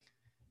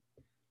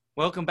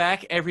Welcome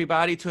back,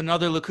 everybody, to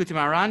another Likutei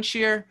Moharan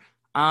Shir.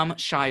 I'm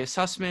Shaya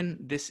Sussman.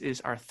 This is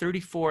our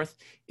 34th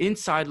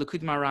Inside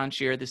Likutei Moharan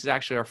Shir. This is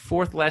actually our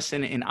fourth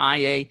lesson in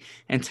IA,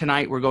 and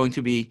tonight we're going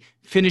to be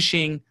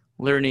finishing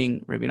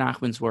learning Rabbi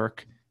Nachman's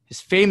work, his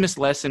famous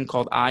lesson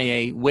called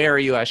IA, Where Are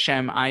You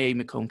Hashem, IA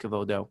Mikom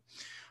Kevodo.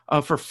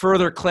 For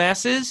further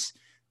classes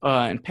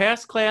and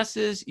past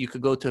classes, you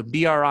could go to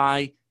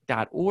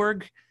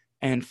bri.org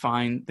and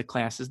find the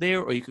classes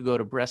there, or you could go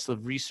to Breslov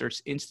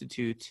Research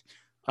Institute,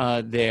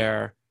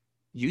 their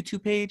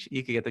YouTube page.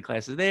 You can get the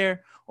classes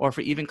there, or for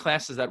even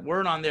classes that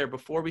weren't on there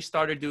before we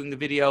started doing the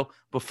video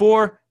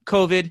before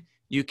COVID,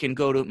 you can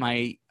go to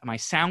my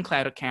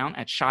SoundCloud account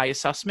at Shaya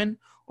Sussman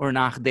or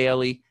Nach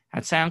Daily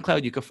at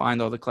SoundCloud. You can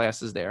find all the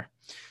classes there.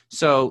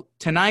 So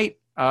tonight,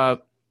 I'd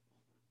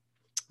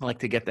like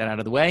to get that out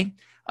of the way.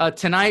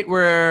 Tonight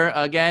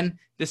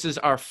this is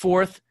our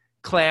fourth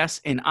class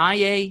in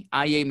IA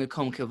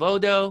Mikom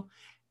Kevodo,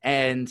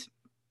 and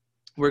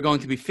we're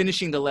going to be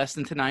finishing the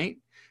lesson tonight.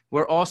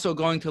 We're also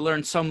going to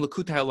learn some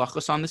Likutei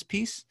Halachos on this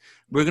piece.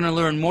 We're going to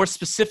learn more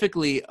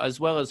specifically,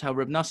 as well as how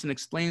Reb Nosson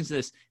explains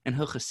this in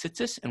Hilchos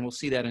Tzitzis, and we'll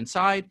see that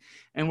inside.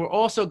 And we're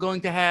also going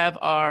to have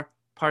our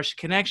Parsha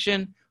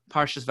connection,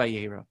 Parshas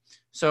Vayera.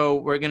 So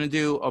we're going to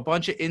do a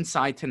bunch of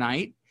insight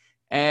tonight,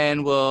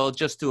 and we'll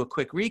just do a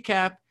quick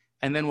recap,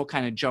 and then we'll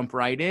kind of jump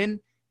right in.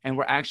 And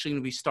we're actually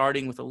going to be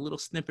starting with a little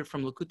snippet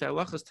from Likutei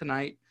Halachos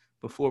tonight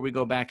before we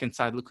go back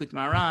inside Likutei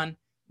Moharan,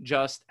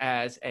 just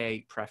as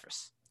a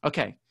preface.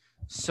 Okay.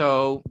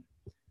 So,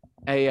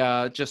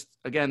 just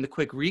again, the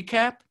quick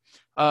recap.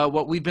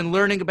 What we've been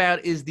learning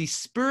about is the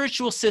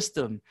spiritual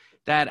system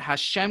that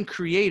Hashem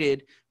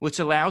created, which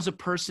allows a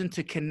person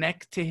to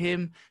connect to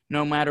Him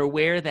no matter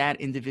where that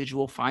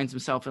individual finds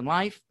himself in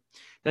life.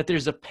 That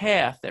there's a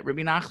path that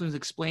Rabbi Nachman is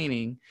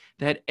explaining,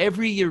 that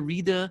every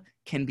Yerida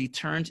can be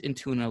turned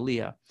into an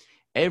Aliyah.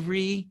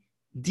 Every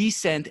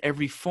descent,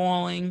 every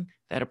falling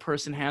that a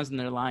person has in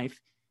their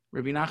life,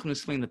 Rabbi Nachman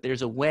explained that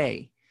there's a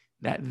way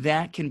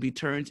that can be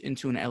turned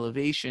into an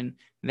elevation,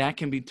 that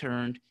can be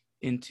turned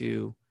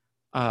into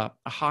a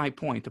high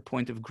point, a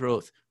point of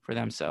growth for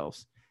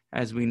themselves.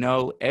 As we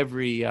know, a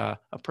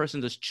person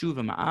does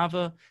tshuva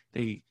ma'ava,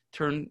 they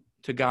turn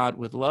to God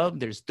with love.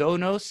 There's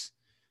donos,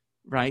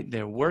 right?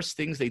 Their worst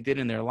things they did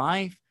in their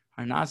life,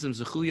 harnazim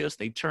zechuyos,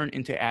 they turn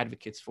into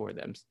advocates for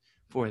them.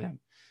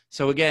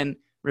 So again,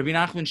 Rabbi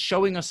Nachman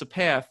showing us a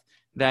path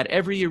that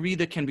every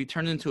Yerida can be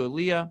turned into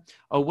Aliyah,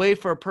 a way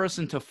for a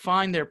person to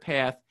find their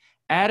path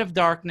out of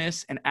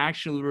darkness and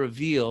actually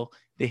reveal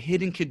the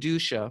hidden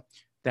Kedusha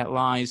that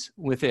lies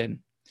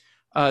within.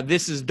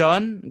 This is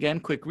done, again,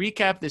 quick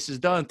recap, this is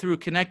done through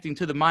connecting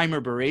to the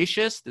Maimer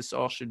Bereshis. This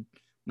all should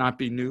not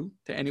be new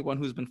to anyone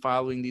who's been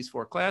following these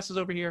four classes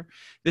over here.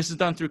 This is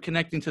done through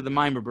connecting to the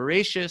Maimer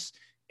Bereshis,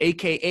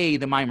 a.k.a.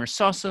 the Maimer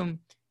Sasum,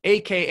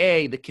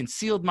 a.k.a. the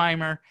concealed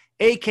Maimer,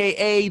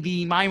 a.k.a.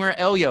 the Maimer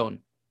Elyon.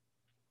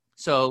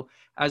 So,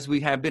 as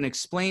we have been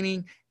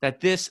explaining, that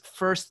this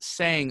first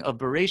saying of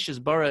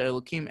Bereshis bara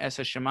Elokim es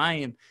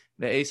hashamayim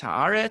ve'es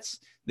haaretz,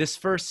 this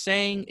first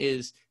saying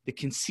is the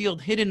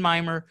concealed hidden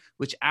mimer,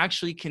 which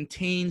actually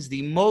contains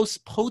the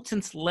most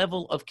potent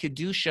level of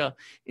Kedusha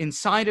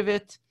inside of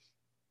it.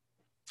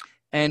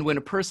 And when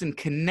a person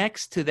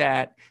connects to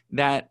that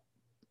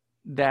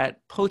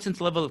potent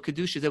level of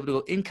Kedusha, is able to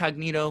go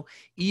incognito,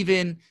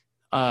 even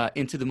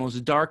into the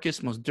most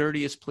darkest, most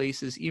dirtiest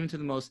places, even to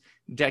the most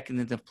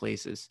decadent of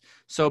places.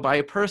 So by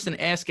a person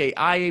asking,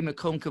 Aye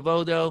Mikom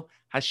Kevodo,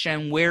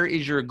 Hashem, where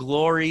is your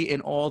glory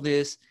in all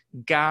this?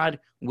 God,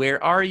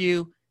 where are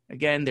you?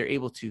 Again, they're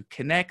able to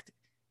connect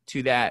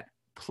to that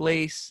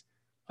place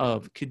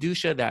of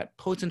Kedusha, that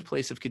potent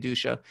place of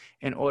Kedusha,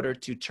 in order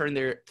to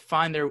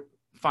find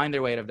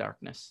their way out of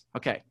darkness.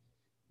 Okay,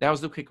 that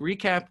was the quick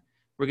recap.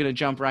 We're going to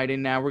jump right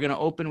in now. We're going to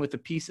open with a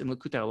piece in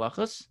Likutei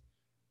Halachos.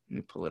 Let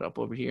me pull it up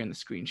over here in the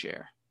screen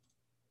share.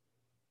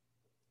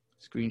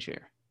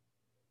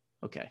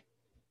 Okay.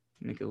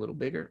 Make it a little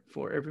bigger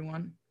for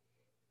everyone.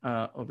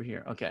 Over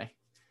here. Okay.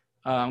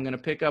 I'm going to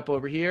pick up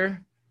over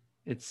here.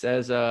 It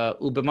says,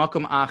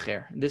 Ubemakom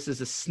Acher. This is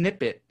a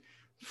snippet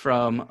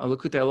from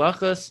Likutei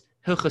Halachos,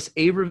 Hilchos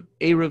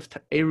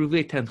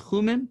Eruvei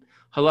Tanchumim,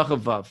 Halacha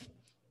Vav.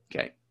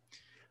 Okay.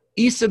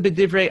 Isa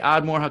b'divrei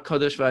Admor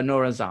HaKadosh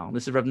v'Anor Azal.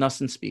 This is Reb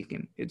Nosson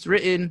speaking. It's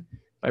written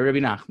by Rabbi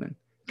Nachman.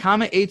 How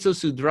much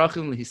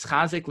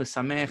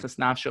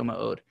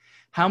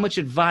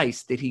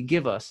advice did he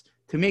give us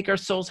to make our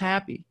souls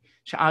happy?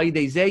 That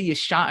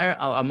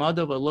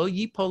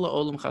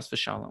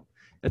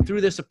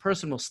through this a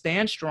person will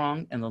stand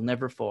strong and they'll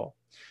never fall.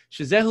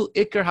 Because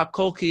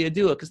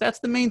that's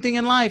the main thing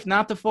in life,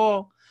 not to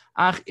fall.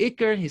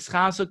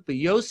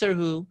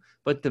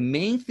 But the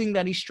main thing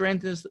that he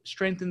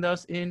strengthened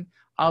us in,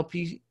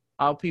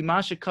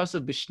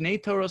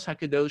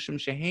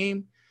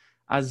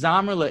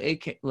 Azamr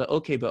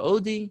le'okei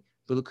ba'odi,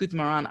 B'Likutei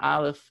Moharan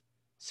Aleph,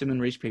 Siman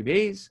Reish Pei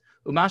Beis,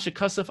 Umasha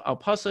kasaf al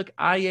pasuk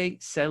aye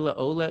sela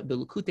ole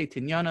belukute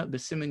tinyana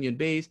besimin yud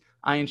beis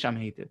ayin sham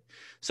hetiv.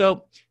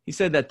 So he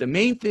said that the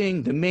main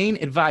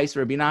advice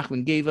Rabbi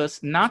Nachman gave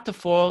us not to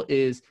fall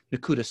is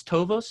Nekudas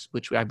Tovos,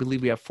 which I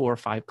believe we have 4 or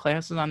 5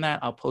 classes on that.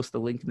 I'll post the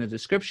link in the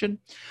description.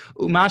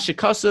 Umasha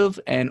kasuf,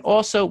 and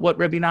also what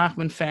Rabbi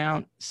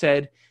Nachman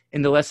said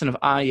in the lesson of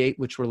Ayeh,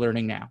 which we're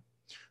learning now.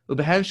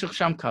 Ubehen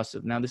sham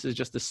kasuf. Now this is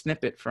just a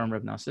snippet from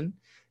Reb Nosson.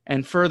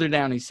 And further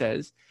down he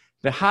says,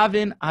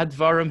 V'havin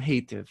advarim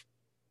hetiv,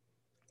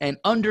 and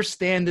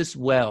understand this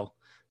well.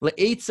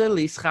 Le'etza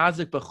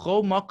le'ischazik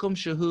b'chol makom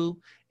shehu,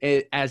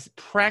 as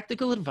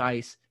practical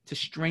advice to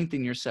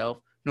strengthen yourself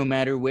no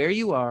matter where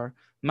you are.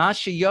 Ma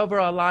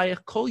sheyavar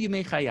alayich kol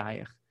yimei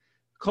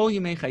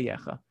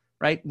chayecha.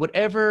 Right?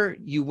 Whatever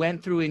you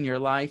went through in your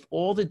life,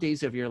 all the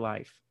days of your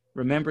life,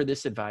 remember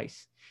this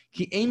advice.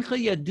 Ki eincha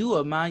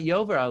yadua ma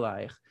yovar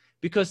alayich,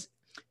 because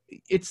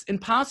it's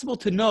impossible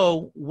to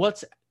know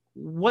what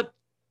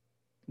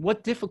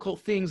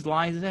difficult things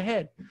lies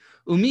ahead.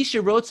 But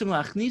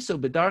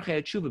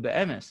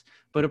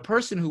a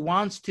person who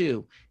wants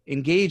to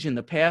engage in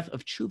the path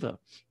of tshuva,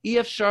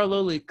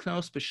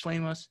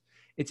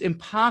 it's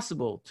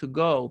impossible to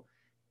go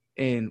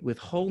in with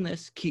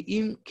wholeness.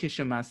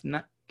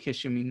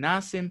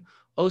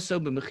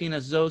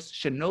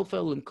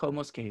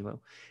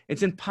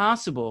 It's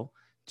impossible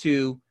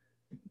to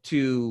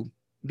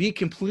be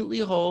completely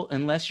whole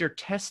unless you're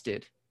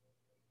tested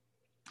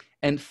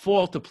and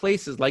fall to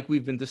places like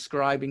we've been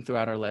describing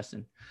throughout our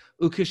lesson.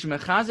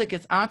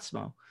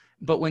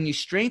 But when you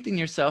strengthen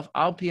yourself,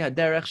 al pi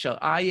haderech shel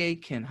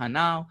Ayeh ken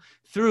hanal,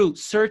 through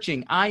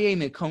searching Ayeh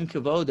mekom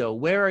kevodo,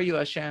 where are you,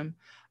 Hashem?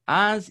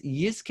 Az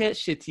yizke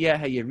shetieh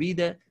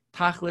hayerida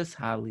tachlis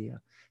haliyah.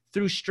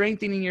 Through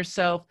strengthening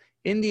yourself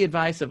in the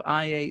advice of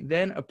Ayeh,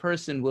 then a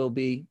person will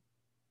be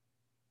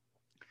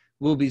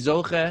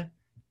zoche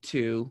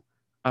to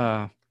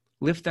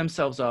lift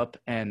themselves up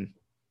and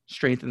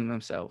strengthen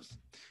themselves.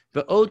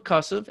 The Od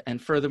Kasav,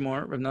 and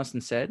furthermore, Rav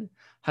Nosson said,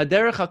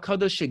 Haderech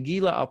HaKadosh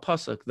Shegila al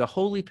Pasuk, the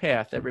holy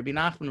path that Rabbi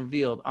Nachman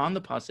revealed on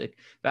the Pasuk,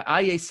 the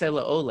Aye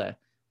Sela Ole,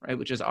 right,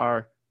 which is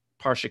our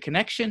Parsha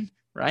connection,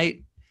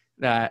 right,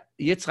 that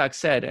Yitzchak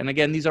said, and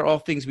again, these are all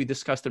things we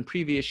discussed in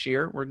previous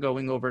year. We're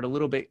going over it a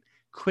little bit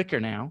quicker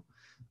now.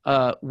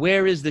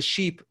 Where is the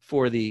sheep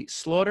for the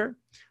slaughter?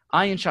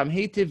 Ayin sham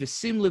hetiv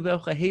v'sim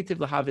levecha hetiv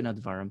lahavin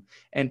advarim,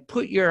 and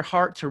put your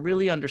heart to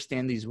really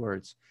understand these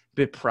words.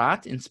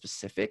 Biprat, in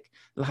specific,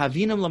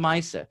 lahavinam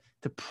lamaisa,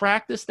 to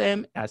practice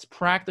them as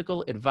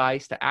practical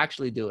advice to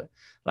actually do it.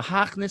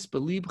 Lahachnis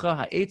belibcha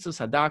ha'etzos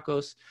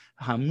hadakos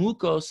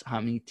hamukos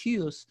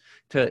hamitius,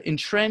 to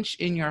entrench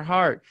in your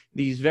heart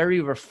these very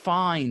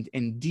refined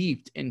and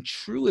deep and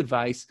true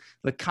advice,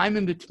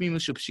 l'kaimim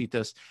b'tmimus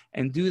shupshitos,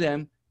 and do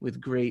them with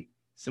great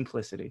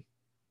simplicity.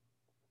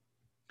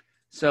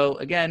 So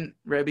again,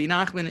 Reb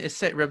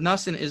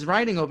Nosson is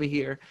writing over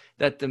here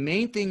that the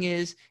main thing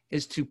is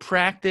to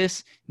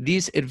practice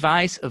these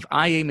advice of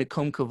Ayeh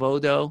Mekom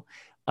Kavodo,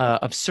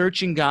 of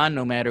searching God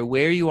no matter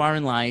where you are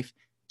in life,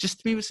 just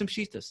to be with some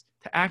shitas,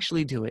 to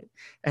actually do it.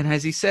 And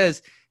as he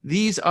says,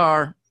 these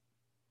are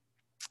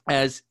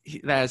as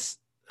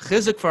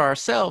chizuk for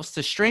ourselves,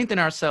 to strengthen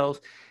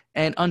ourselves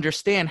and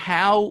understand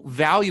how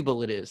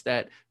valuable it is.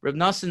 That Reb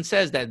Nosson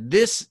says that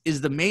this is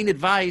the main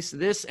advice,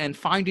 this and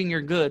finding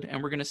your good,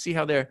 and we're going to see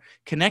how they're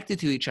connected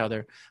to each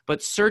other.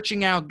 But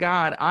searching out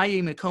God,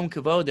 Ayeh Mekom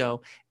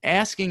Kavodo,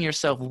 asking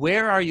yourself,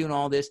 where are you in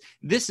all this?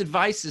 This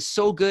advice is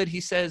so good, he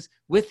says,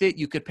 with it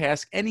you could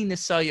pass any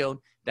nisayon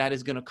that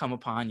is going to come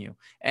upon you.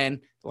 And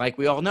like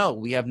we all know,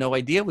 we have no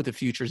idea what the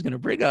future is going to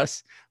bring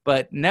us.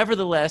 But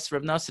nevertheless,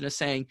 Reb Nosson is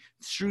saying,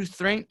 through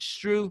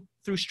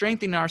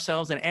strengthening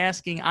ourselves and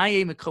asking,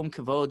 Ayeh Mekom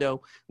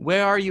Kavodo,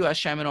 where are you,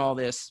 Hashem, in all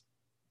this?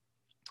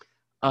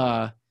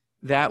 That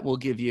will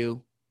give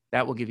you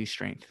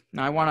strength.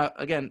 Now, I want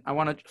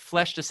to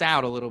flesh this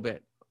out a little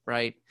bit,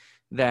 right?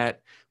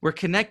 That we're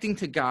connecting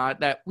to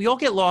God, that we all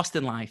get lost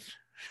in life,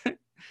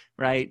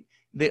 right?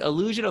 The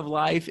illusion of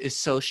life is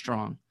so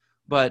strong,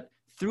 but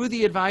through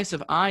the advice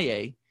of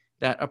Ayeh,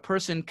 that a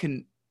person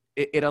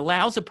it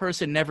allows a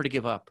person never to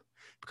give up,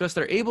 because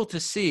they're able to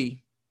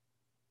see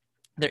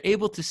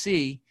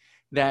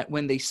that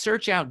when they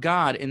search out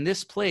God in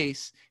this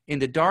place, in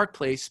the dark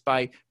place,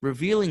 by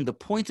revealing the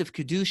point of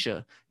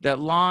Kedusha that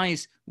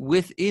lies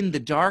within the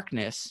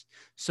darkness,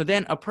 so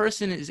then a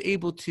person is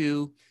able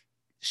to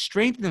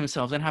strengthen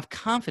themselves and have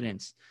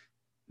confidence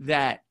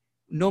that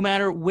no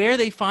matter where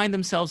they find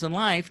themselves in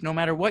life, no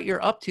matter what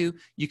you're up to,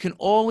 you can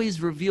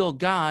always reveal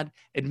God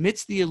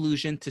amidst the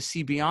illusion, to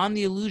see beyond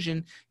the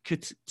illusion,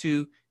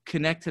 to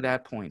connect to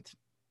that point.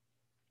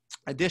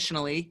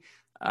 Additionally,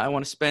 I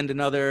want to spend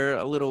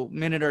a little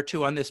minute or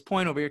two on this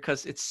point over here,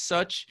 because it's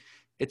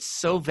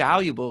so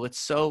valuable. It's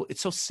so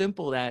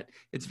simple that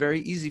it's very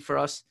easy for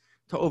us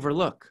to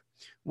overlook.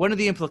 One of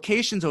the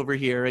implications over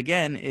here,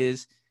 again,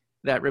 is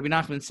that Rabbi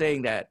Nachman is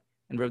saying that,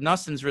 and Rabbi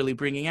Nosson's really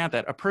bringing out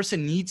that a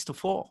person needs to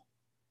fall.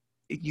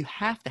 You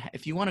have to,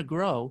 if you want to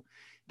grow,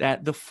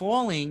 that the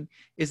falling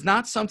is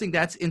not something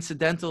that's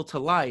incidental to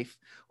life,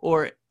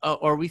 or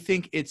we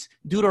think it's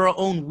due to our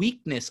own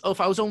weakness. Oh,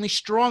 if I was only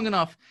strong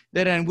enough,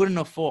 then I wouldn't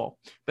have fall.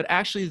 But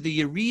actually, the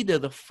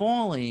yerida, the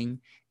falling,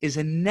 is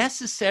a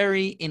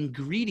necessary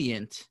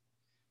ingredient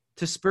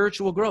to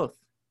spiritual growth.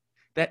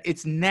 That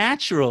it's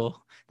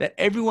natural that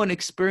everyone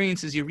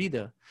experiences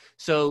yerida.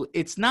 So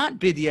it's not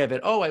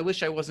bidyevet. Oh, I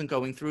wish I wasn't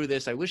going through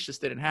this. I wish this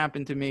didn't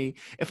happen to me.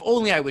 If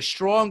only I was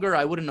stronger,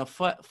 I wouldn't have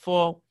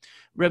fall.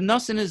 Reb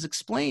Nosson is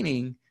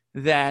explaining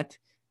that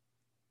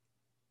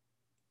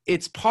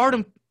it's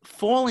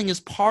falling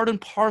is part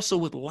and parcel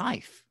with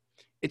life.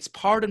 It's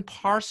part and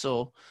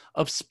parcel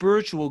of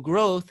spiritual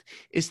growth,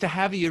 is to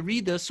have a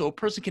yerida so a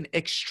person can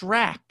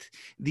extract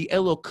the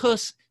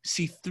elokus,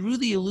 see through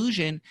the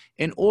illusion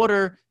in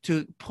order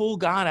to pull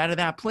God out of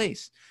that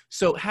place.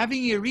 So having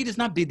a yerida is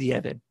not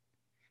bidyevet.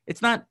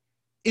 It's not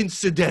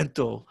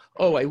incidental.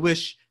 Oh, I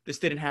wish this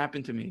didn't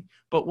happen to me.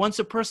 But once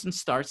a person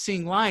starts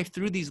seeing life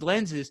through these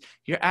lenses,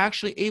 you're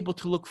actually able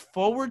to look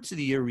forward to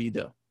the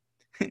yerida.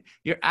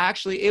 You're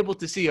actually able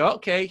to see,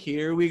 okay,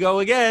 here we go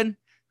again,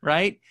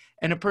 right?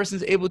 And a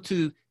person's able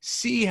to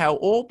see how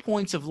all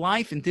points of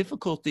life and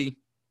difficulty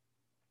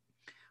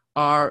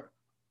are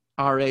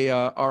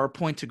a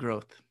point to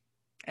growth.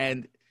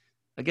 And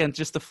again,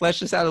 just to flesh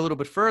this out a little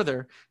bit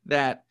further,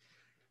 that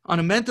on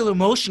a mental,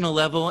 emotional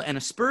level and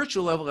a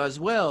spiritual level as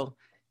well,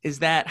 is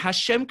that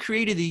Hashem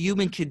created the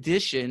human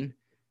condition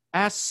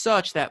as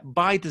such that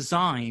by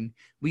design,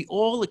 we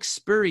all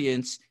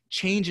experience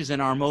changes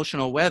in our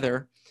emotional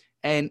weather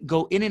and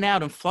go in and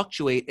out and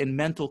fluctuate in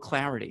mental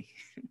clarity,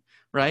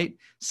 right?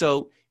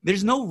 So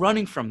there's no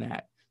running from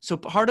that. So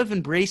part of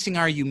embracing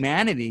our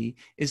humanity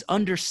is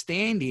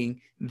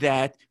understanding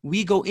that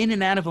we go in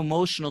and out of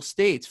emotional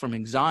states, from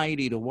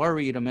anxiety to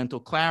worry to mental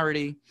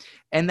clarity,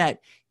 and that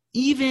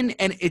and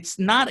it's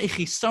not a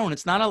chisaron,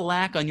 it's not a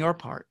lack on your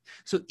part.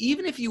 So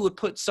even if you would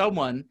put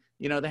someone,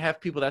 they have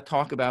people that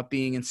talk about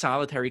being in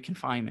solitary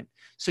confinement.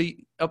 So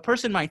a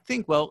person might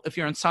think, well, if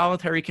you're in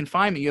solitary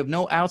confinement, you have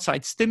no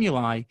outside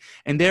stimuli,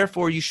 and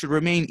therefore you should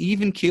remain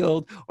even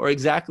keeled or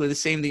exactly the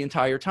same the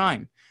entire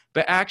time.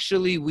 But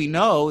actually, we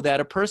know that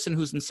a person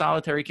who's in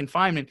solitary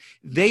confinement,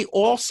 they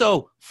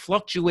also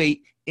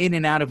fluctuate in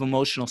and out of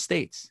emotional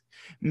states,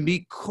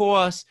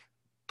 because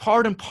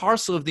part and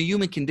parcel of the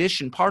human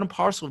condition, part and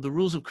parcel of the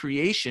rules of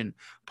creation,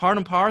 part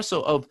and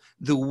parcel of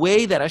the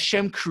way that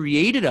Hashem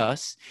created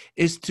us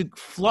is to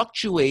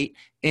fluctuate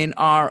in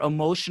our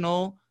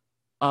emotional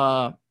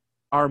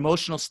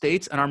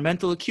states and our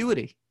mental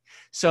acuity.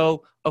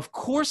 So, of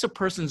course, a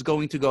person's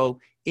going to go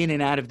in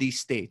and out of these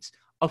states.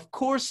 Of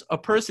course, a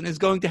person is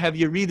going to have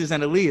yeridas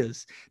and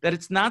aliyahs, that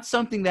it's not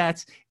something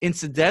that's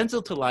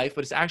incidental to life,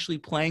 but it's actually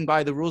playing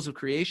by the rules of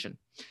creation.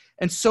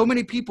 And so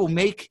many people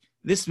make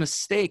this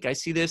mistake. I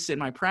see this in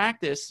my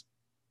practice,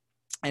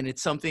 and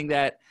it's something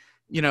that,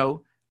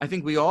 I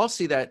think we all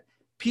see, that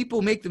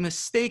people make the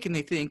mistake and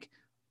they think,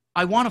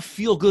 I want to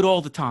feel good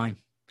all the time.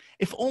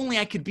 If only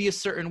I could be a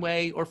certain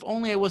way, or if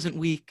only I wasn't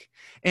weak,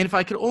 and if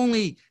I could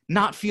only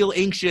not feel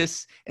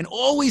anxious and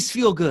always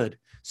feel good.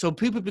 So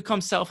people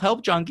become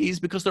self-help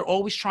junkies because they're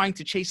always trying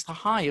to chase the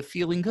high of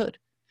feeling good.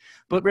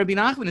 But Rabbi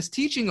Nachman is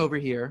teaching over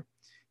here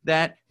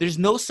that there's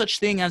no such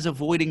thing as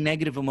avoiding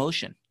negative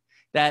emotion.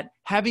 That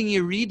having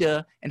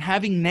yerida and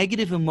having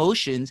negative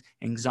emotions,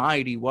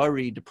 anxiety,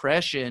 worry,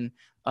 depression,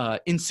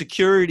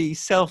 insecurity,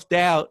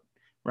 self-doubt,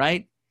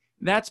 right?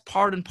 That's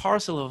part and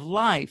parcel of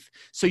life.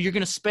 So you're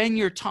going to spend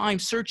your time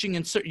searching,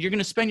 and you're going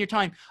to spend your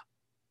time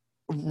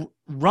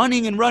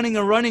running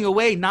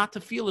away, not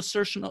to feel a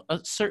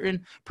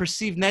certain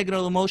perceived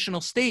negative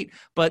emotional state.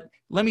 But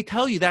let me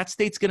tell you, that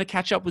state's going to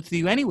catch up with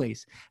you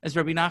anyways. As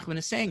Rabbi Nachman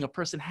is saying, a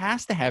person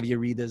has to have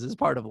yeridas as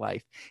part of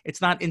life. It's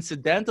not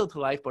incidental to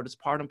life, but it's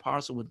part and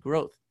parcel with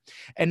growth.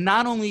 And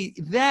not only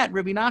that,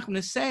 Rabbi Nachman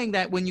is saying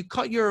that when you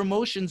cut your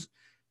emotions,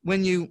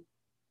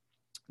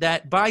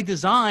 that by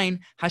design,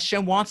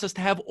 Hashem wants us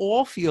to have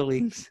all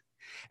feelings.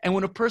 And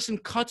when a person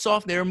cuts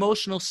off their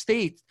emotional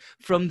state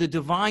from the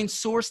divine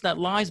source that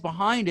lies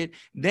behind it,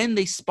 then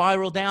they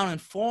spiral down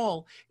and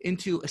fall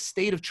into a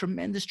state of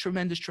tremendous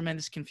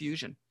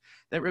confusion.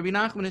 That Rabbi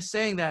Nachman is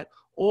saying that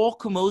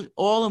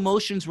all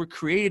emotions were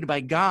created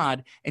by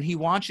God, and he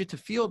wants you to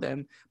feel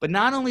them. But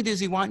not only does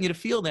he want you to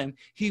feel them,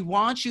 he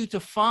wants you to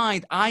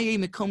find Aye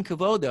Mikom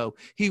Kavodo.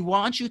 He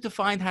wants you to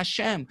find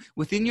Hashem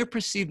within your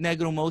perceived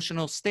negative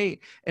emotional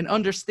state, and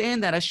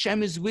understand that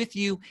Hashem is with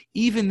you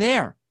even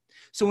there.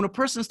 So when a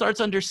person starts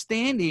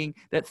understanding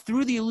that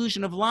through the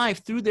illusion of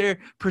life, through their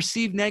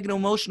perceived negative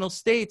emotional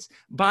states,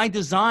 by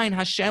design,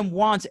 Hashem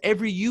wants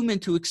every human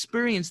to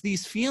experience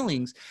these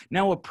feelings.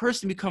 Now a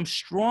person becomes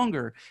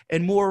stronger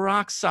and more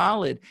rock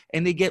solid,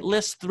 and they get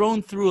less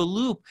thrown through a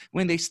loop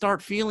when they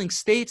start feeling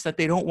states that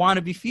they don't want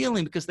to be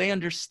feeling, because they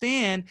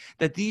understand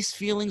that these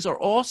feelings are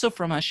also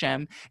from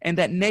Hashem, and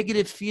that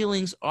negative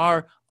feelings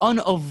are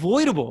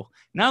unavoidable.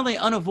 Not only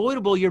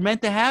unavoidable, you're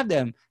meant to have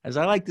them. As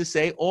I like to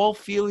say, all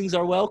feelings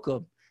are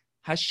welcome.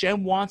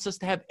 Hashem wants us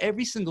to have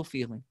every single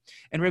feeling.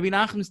 And Rabbi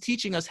Nachum is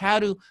teaching us how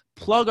to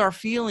plug our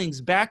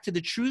feelings back to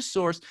the true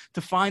source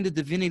to find the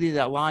divinity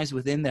that lies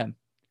within them.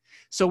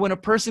 So when a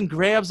person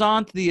grabs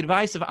on to the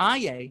advice of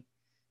Aye,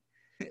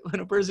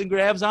 when a person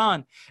grabs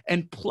on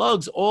and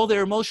plugs all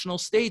their emotional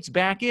states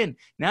back in,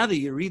 now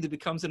the Yerida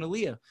becomes an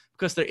Aliyah,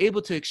 because they're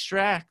able to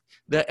extract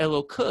the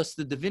Elokus,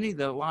 the divinity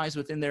that lies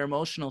within their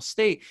emotional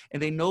state,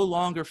 and they no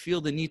longer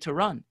feel the need to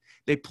run.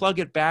 They plug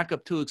it back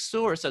up to its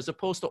source, as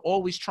opposed to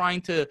always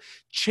trying to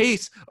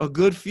chase a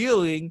good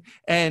feeling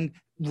and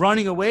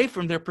running away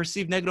from their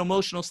perceived negative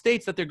emotional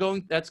states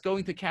that's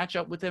going to catch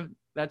up with them,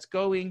 that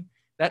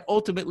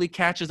ultimately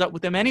catches up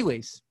with them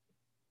anyways.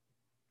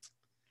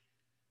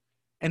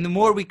 And the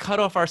more we cut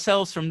off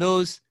ourselves from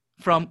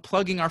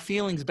plugging our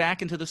feelings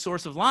back into the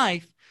source of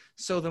life,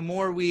 so the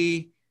more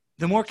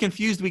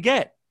confused we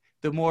get,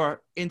 the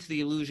more into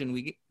the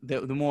illusion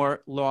the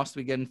more lost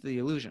we get into the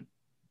illusion.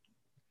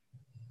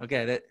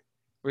 Okay,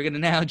 we're going to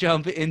now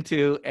jump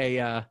into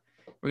we're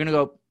going to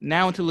go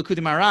now into Likutei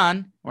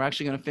Moharan. We're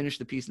actually going to finish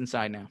the piece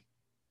inside now.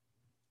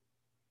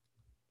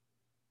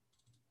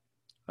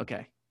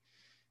 Okay,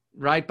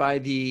 right by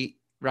the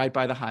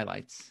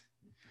highlights.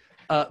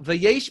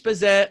 V'yesh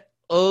bazeh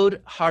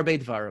od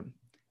harbe dvarim,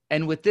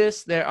 and with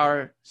this there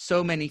are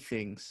so many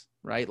things.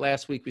 Right.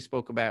 Last week we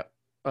spoke about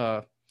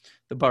the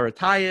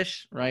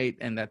Baratayish, right,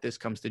 and that this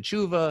comes to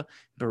Tshuva.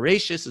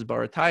 Bereshis is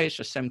Baratayish.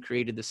 Hashem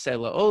created the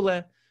Sela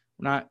Ole. We're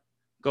not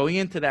going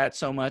into that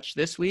so much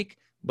this week,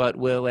 but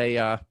we'll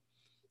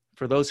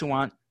for those who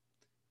want,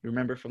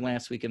 remember from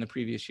last week and the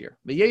previous year.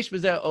 V'yesh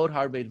b'zeh od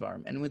harbe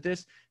dvarim, and with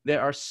this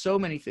there are so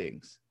many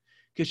things.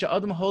 Kisha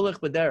adam holech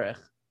b'derech.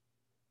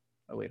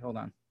 Oh wait, hold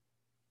on.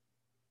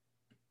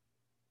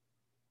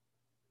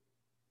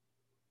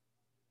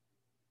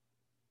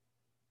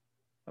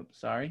 Oh,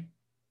 sorry.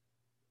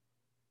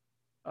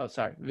 Oh,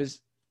 sorry.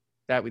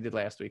 That we did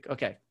last week.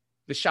 Okay.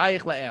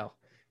 V'shayich la'el,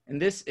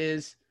 and this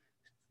is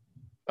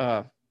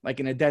like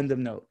an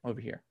addendum note over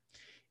here.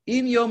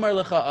 Im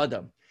yomer lecha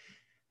adam,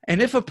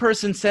 and if a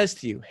person says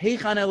to you,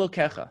 Heichan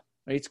Elokecha,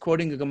 right? It's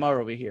quoting a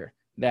Gemara over here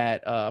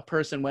that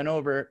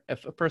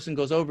if a person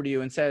goes over to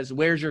you and says,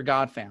 where's your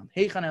God found?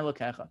 Heichan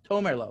Elokecha,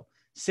 Tomer lo,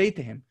 say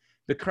to him,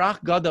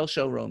 B'krach gadol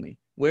shel Romi,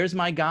 where's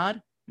my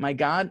God? My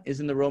God is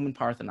in the Roman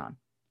Parthenon,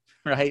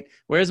 right?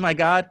 Where's my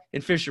God?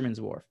 In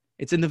Fisherman's Wharf.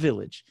 It's in the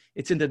village.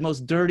 It's in the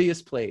most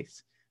dirtiest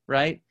place,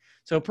 right?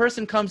 So a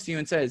person comes to you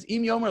and says,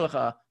 Im yomer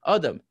lecha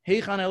adam,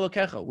 heichan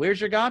elokecha,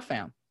 where's your God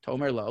found?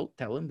 Tomer lo,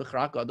 tell him,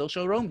 b'chrak gadol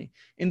shel Romi,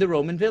 in the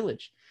Roman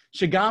village.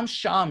 Shagam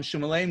sham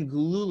shumaleim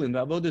gululim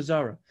v'avodah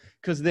zara,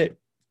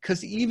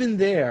 because even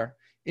there,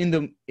 in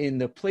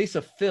the place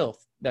of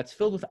filth that's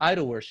filled with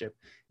idol worship,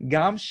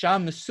 gam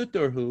sham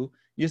mesutorhu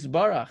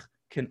yisbarach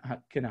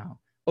kenal.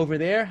 Over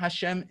there,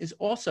 Hashem is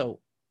also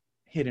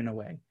hidden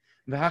away.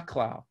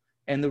 V'haklal.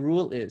 And the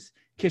rule is,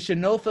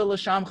 kishenofel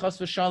l'sham chas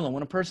v'shalom,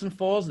 when a person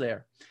falls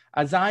there,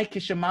 azai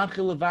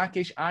kishematchil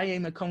levakesh ayeh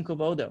mekom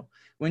kavodo,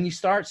 when you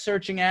start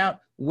searching out,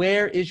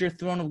 where is your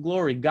throne of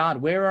glory? God,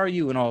 where are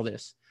you in all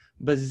this?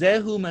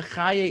 Bazehu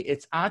mechaye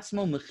etz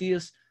atzmo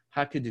mechias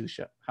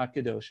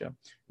hakadosha.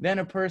 Then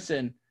a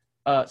person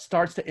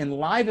starts to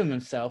enliven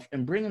himself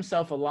and bring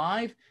himself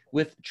alive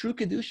with true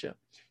kedusha.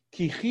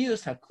 Ki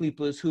chiyus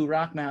haklipas hu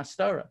rak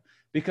mehastara,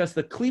 because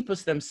the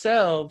klipas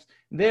themselves,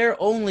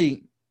 they're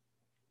only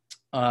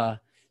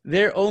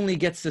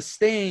get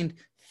sustained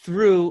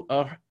through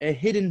a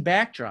hidden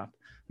backdrop.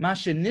 The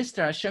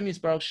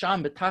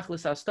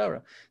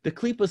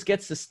klipas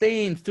get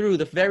sustained through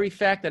the very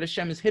fact that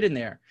Hashem is hidden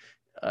there.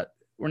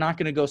 We're not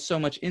going to go so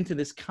much into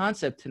this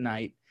concept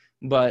tonight,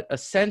 but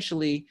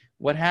essentially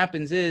what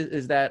happens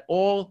is that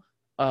all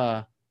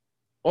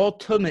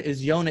tumah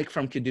is yonik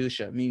from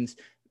kedusha. It means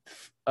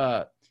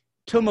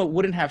tumah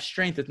wouldn't have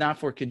strength if not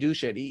for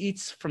kedusha. It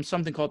eats from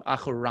something called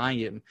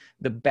achorayim,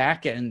 the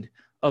back end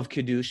of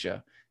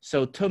kedusha.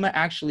 So tumah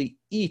actually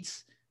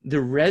eats the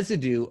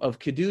residue of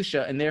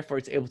kedusha, and therefore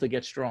it's able to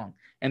get strong.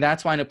 And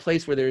that's why in a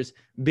place where there's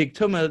big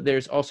tumah,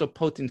 there's also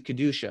potent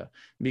kedusha,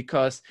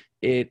 because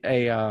it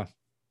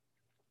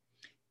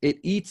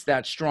eats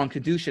that strong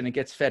kedusha and it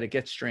gets fed, it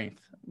gets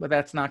strength. But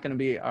that's not going to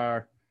be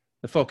the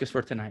focus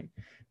for tonight.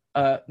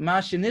 So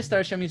Hashem's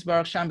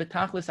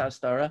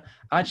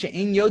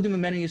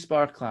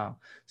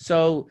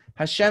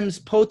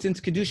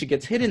potent kedusha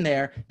gets hidden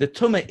there. The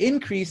tumah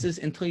increases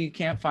until you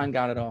can't find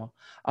God at all.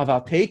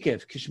 But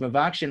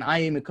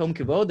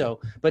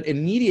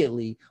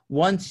immediately,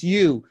 once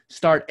you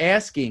start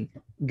asking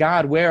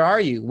God, where are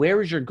you?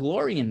 Where is your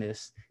glory in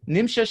this? So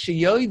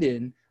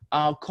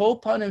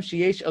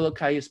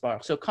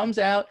it comes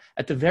out,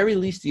 at the very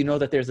least, you know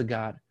that there's a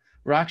God.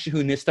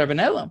 Rakshahu nistar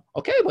v'nelam.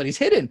 Okay, but he's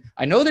hidden.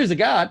 I know there's a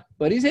God,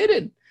 but he's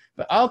hidden.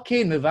 But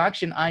alkein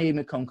mevakshin ayi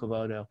mekom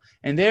kavodo.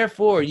 And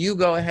therefore, you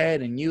go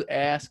ahead and you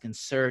ask and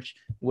search,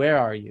 where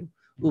are you?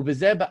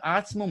 Ubezeh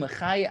ba'atzmo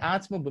mechaye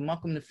atzmo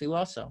b'makom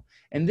nefiloso.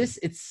 And this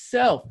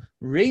itself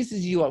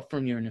raises you up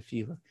from your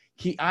nefila.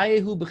 Ki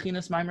ayehu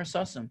b'chinas maimer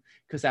sasam.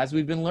 Because as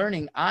we've been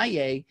learning,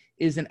 aye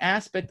is an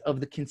aspect of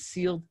the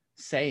concealed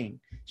saying,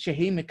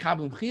 Shehi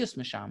mekablim chiyas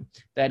misham,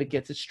 that it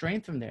gets its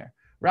strength from there.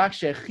 Rak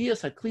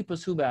shechiyas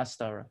haklipas hu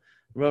ba'astara.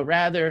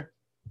 Rather,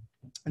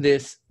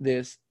 this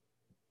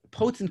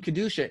potent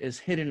kedusha is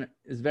hidden,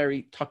 is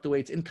very tucked away.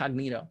 It's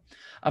incognito.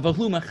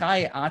 Avahu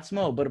machaya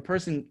atzmo, but a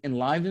person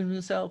enlivens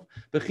himself.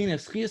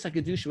 Bechinas chiyas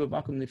hakedusha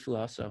b'makom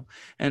niflaso,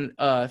 and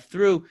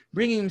through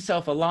bringing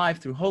himself alive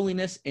through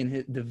holiness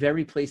in the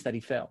very place that he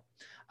fell.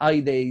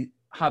 Aidei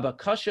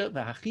habakasha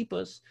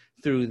v'hachipos,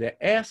 through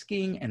the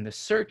asking and the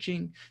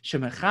searching.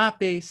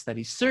 Shemachapes, that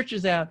he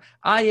searches out.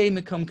 Aye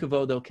mekom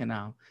kavodo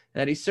kanal,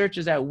 that he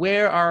searches out,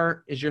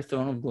 where is your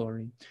throne of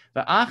glory?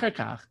 But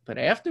afterwards,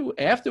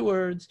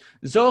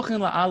 Zochin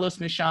la'alos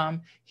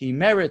misham, he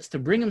merits to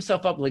bring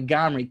himself up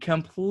legamri,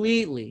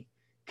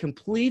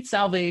 complete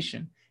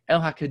salvation. El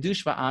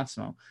HaKadush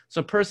va'atzmo. So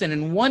a person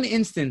in one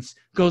instance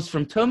goes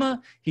from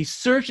Tumah, he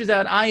searches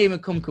out Aye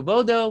Mekum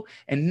Kavodo,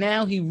 and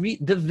now the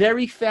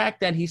very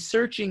fact that he's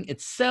searching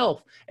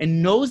itself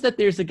and knows that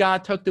there's a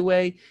God tucked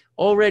away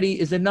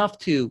already is enough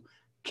to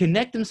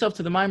connect himself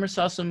to the Maimer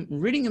Sasam,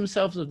 ridding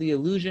himself of the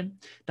illusion.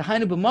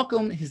 Tahainu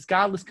b'makom, his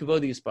godless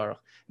kavod yisbarach.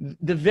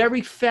 The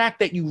very fact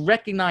that you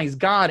recognize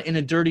God in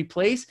a dirty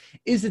place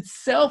is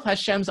itself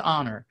Hashem's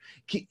honor.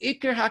 Ki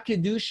ikar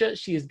hakedusha,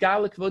 she is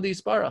godless kavod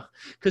yisbarach.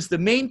 Because the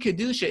main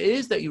kedusha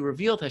is that you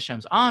revealed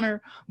Hashem's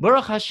honor.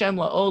 Baruch Hashem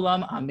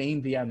la'olam,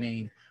 amen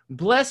v'amen.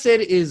 Blessed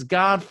is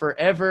God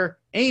forever.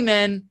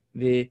 Amen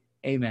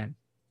v'amen.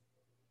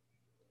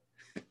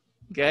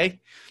 Okay?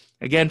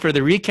 Again, for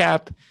the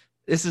recap,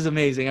 this is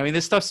amazing. I mean,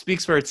 this stuff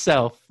speaks for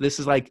itself. This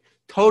is like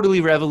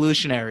totally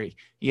revolutionary,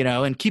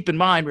 and keep in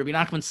mind, Rabbi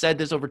Nachman said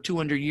this over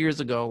 200 years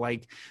ago.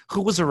 Like,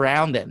 who was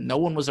around then? No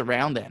one was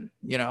around then,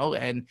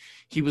 and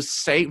he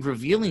was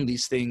revealing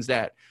these things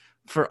that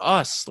for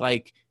us,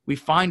 like, we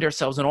find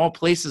ourselves in all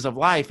places of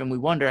life and we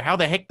wonder, how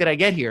the heck did I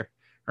get here?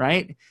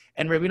 Right?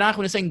 And Rabbi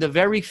Nachman is saying the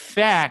very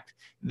fact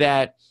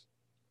that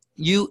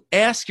you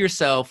ask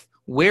yourself,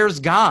 where's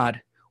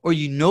God? Or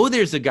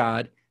there's a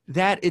God,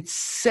 that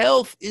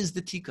itself is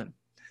the tikkun.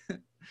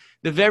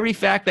 The very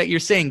fact that you're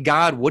saying,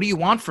 God, what do you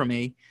want from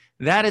me?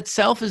 That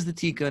itself is the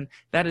tikkun.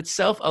 That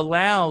itself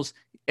allows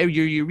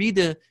your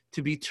yerida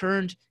to be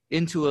turned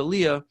into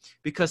aliyah,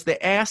 because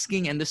the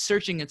asking and the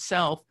searching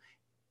itself,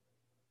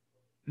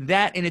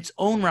 that in its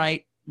own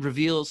right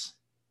reveals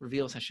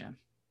Hashem.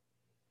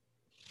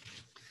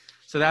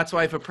 So that's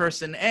why if a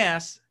person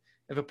asks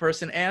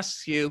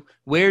you,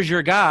 where's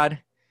your God?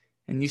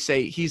 And you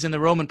say, he's in the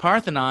Roman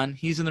Parthenon,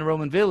 he's in the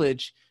Roman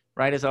village,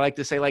 right? As I like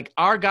to say, like,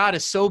 our God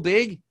is so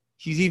big,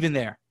 he's even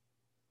there,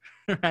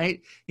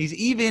 right? He's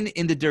even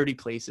in the dirty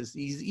places.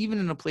 He's even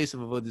in a place of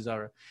avodah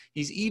zarah.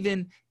 He's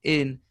even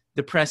in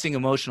depressing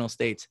emotional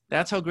states.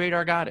 That's how great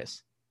our God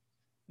is.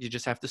 You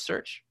just have to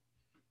search.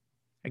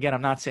 Again,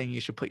 I'm not saying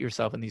you should put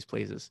yourself in these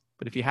places,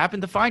 but if you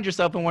happen to find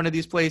yourself in one of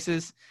these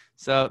places,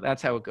 so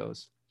that's how it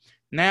goes.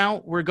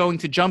 Now we're going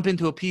to jump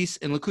into a piece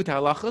in Likutei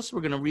Halachos.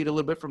 We're going to read a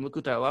little bit from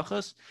Likutei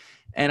Halachos,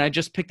 and I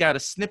just picked out a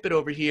snippet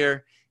over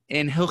here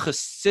in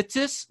Hilchas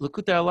Tzitzis,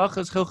 Likutei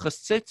Halachos,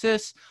 Hilchas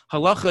Tzitzis,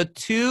 Halacha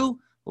 2,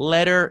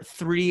 letter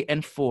 3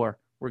 and 4.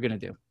 We're going to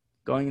do.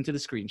 Going into the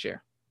screen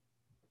share.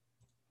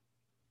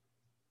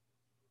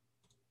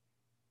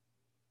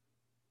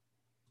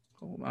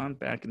 Hold on,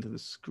 back into the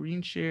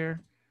screen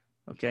share.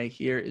 Okay,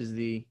 here is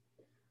the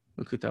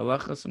Likutei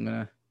Halachos. I'm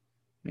going to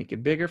make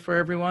it bigger for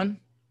everyone.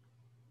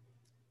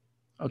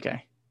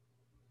 Okay.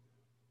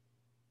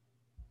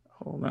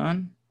 Hold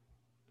on.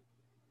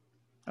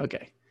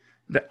 Okay.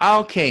 The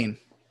Al-Kain,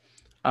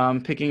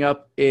 picking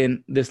up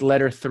in this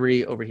letter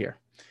 3 over here.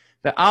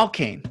 The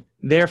Al-Kain,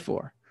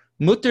 therefore,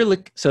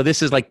 so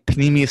this is like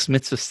Pnimius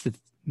Mitzvah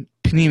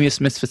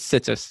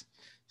Tzitzis.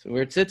 So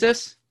we're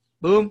Tzitzis,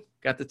 boom,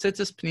 got the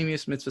Tzitzis,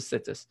 Pnimius Mitzvah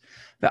Tzitzis.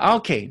 The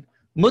Al-Kain,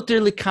 Mutter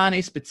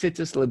Likanes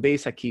B'Tzitzis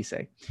Lebeis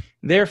HaKisei.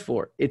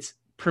 Therefore, it's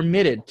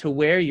permitted to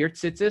wear your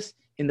Tzitzis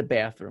in the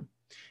bathroom.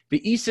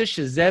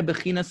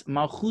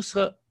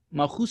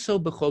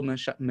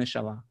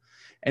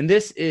 And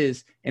this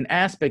is an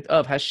aspect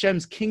of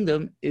Hashem's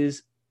kingdom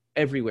is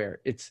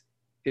everywhere.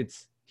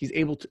 He's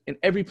able to, in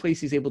every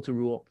place he's able to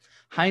rule.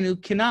 Hainu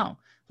kinal,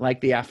 like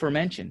the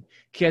aforementioned.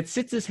 The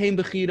tzitzis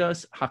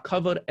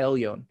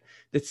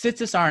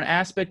are an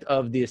aspect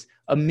of this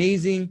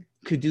amazing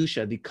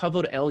kedusha, the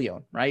kavod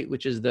elyon, right,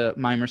 which is the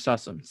Maimer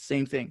Sasam.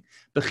 Same thing.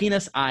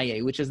 Bechinas aye,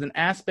 which is an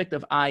aspect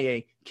of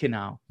aye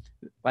kinal,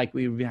 like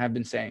we have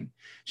been saying.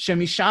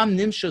 Shemisham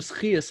nimshos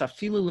chiyas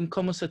afilu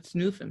limkomos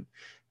hatnufim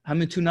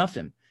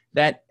hamitunafim.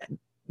 That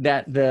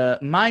the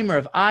Maimer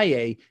of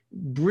aye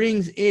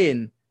brings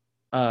in,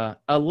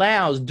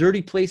 allows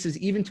dirty places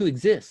even to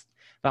exist.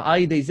 But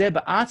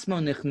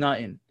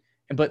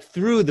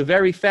through the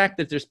very fact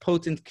that there's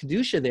potent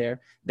kedusha there,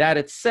 that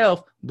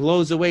itself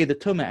blows away the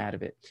tumah out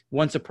of it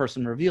once a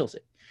person reveals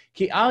it.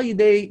 Ki al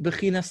yidei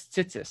bechinas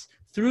tzitzis,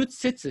 through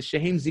tzitzis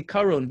shehem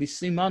zikaron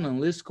v'simanon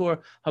lizkor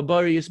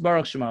habari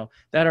yisbarach shemo,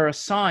 that are a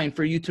sign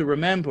for you to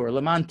remember,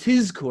 laman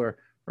tizkor,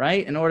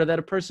 right, in order that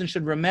a person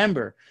should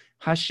remember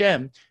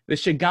Hashem,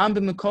 v'shegam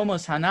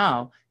b'mekomos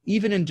hanal,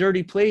 even in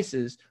dirty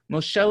places,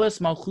 Mosheles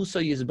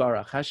Malchusa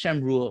Yizbarach,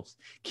 Hashem rules.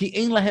 Ki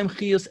ein lahem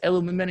chiyus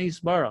elu mimenu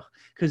Yizbarach,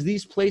 because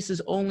these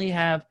places only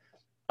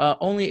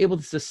able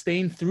to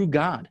sustain through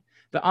God.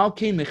 Therefore,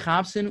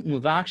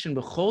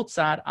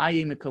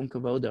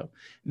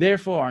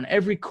 on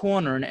every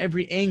corner and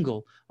every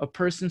angle, a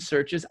person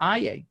searches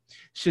Aye.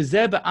 This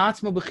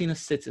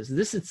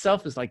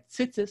itself is like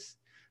tzitzis,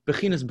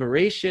 Bechinas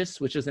Bereshis,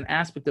 which is an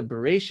aspect of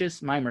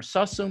Bereshis, Maimer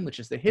Sasum, which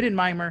is the hidden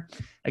Maimer.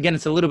 Again,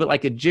 it's a little bit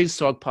like a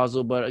jigsaw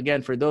puzzle, but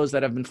again, for those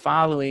that have been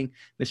following,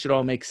 this should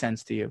all make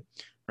sense to you,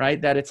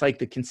 right? That it's like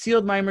the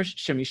concealed Maimer,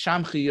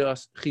 Shemisham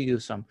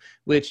Chiyusam,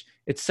 which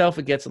itself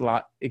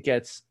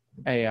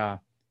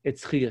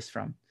it's Chiyus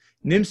from.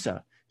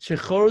 Nimsa,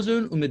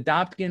 Shechorzun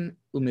umedabkin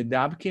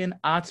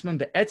atzman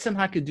be'etzem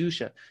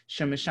hakedusha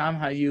shemisham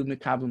hayu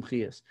mekablim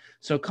chiyus.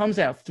 So it comes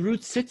out through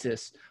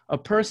tzitzis, a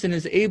person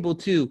is able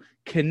to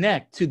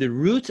connect to the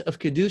root of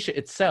kedusha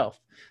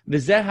itself.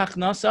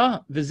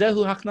 V'zehu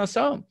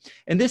haknasa,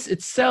 and this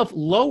itself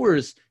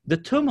lowers the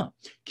tuma.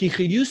 Ki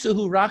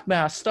chiyusahu rak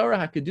behastara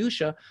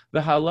hakedusha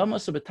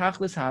v'halamas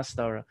betachlis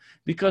hastara,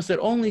 because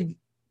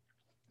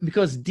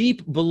because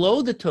deep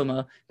below the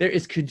tuma there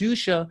is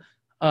kedusha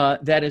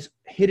that is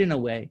hidden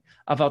away.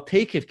 But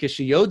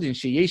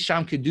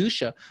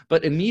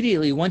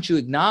immediately, once you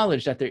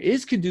acknowledge that there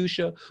is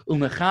kedusha,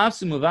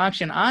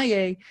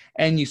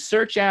 and you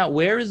search out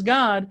where is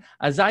God,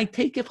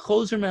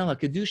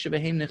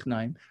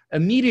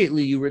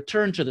 immediately you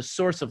return to the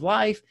source of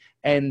life,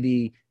 and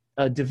the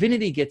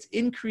divinity gets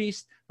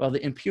increased while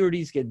the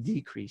impurities get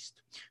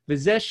decreased. And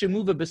this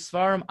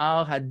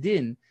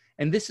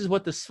is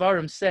what the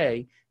Svarim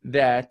say,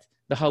 that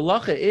the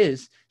halacha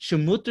is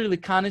shemuter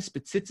likanis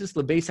betzitzis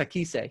lebeis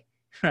hakisei,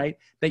 right?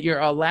 That you're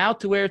allowed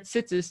to wear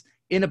tzitzis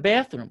in a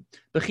bathroom.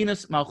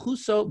 Bechinas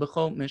malchuso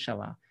b'chol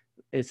mishala.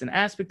 It's an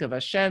aspect of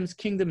Hashem's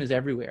kingdom is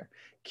everywhere.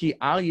 Ki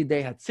al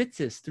yidei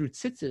hatzitzis, through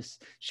tzitzis,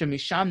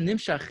 shemisham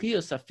nimshach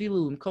chiyus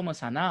afilu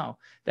l'mkomos hanal,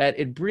 that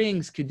it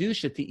brings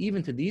kedusha to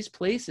even to these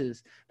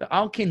places. The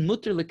al ken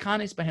muter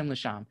likanis b'hem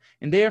l'sham,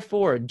 and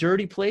therefore a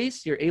dirty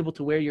place you're able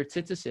to wear your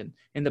tzitzis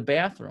in the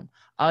bathroom.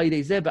 Al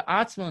yidei zeh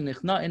be'atzmo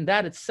nichna, and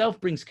that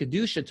itself brings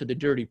kedusha to the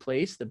dirty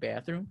place, the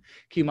bathroom.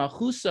 Ki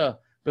malchusa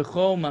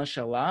b'chol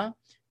mashallah,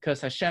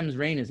 because Hashem's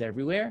reign is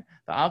everywhere.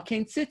 The al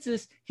kain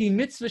tzitzis, he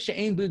mitzvah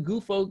she'ein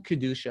begufo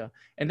kedusha,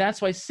 and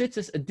that's why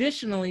tzitzis.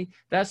 Additionally,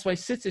 that's why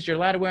tzitzis you're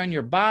allowed to wear on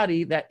your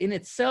body that in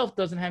itself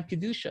doesn't have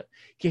kedusha.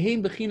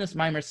 Kehein bechinas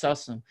maimer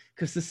sasum,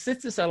 because the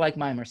tzitzis are like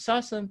maimer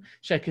sasum.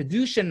 She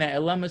kedusha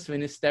ne'elamas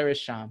v'nisteres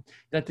sham,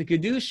 that the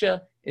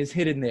kedusha is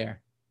hidden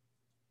there.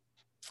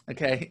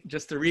 Okay,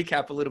 just to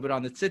recap a little bit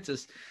on the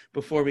tzitzis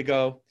before we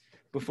go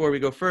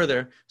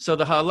further. So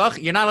the halach,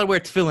 you're not allowed to wear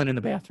tefillin in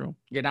the bathroom.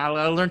 You're not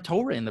allowed to learn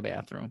Torah in the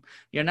bathroom.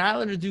 You're not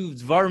allowed to do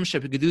dvarim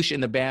shebekadusha in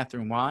the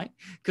bathroom. Why?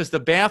 Because the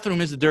bathroom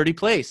is a dirty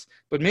place.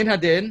 But min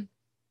hadin,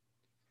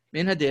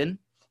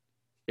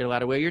 you're allowed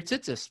to wear your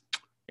tzitzis.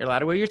 You're allowed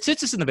to wear your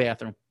tzitzis in the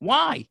bathroom.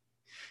 Why?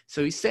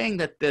 So he's saying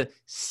that the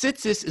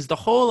tzitzis is the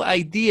whole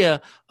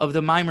idea of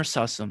the Maimer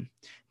Sasum,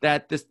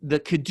 that the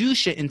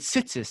Kedusha in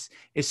tzitzis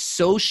is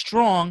so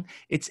strong,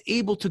 it's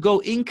able to go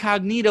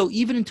incognito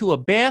even into a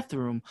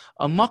bathroom,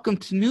 a makam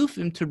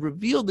tenufim, to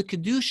reveal the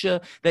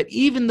Kedusha, that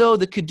even though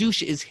the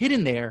Kedusha is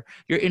hidden there,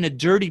 you're in a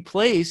dirty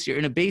place, you're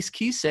in a base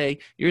kisei,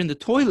 you're in the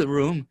toilet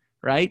room,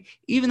 right?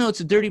 Even though it's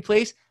a dirty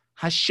place,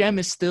 Hashem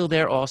is still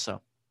there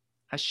also.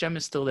 Hashem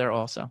is still there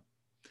also,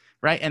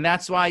 right? And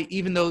that's why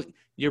even though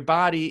your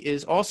body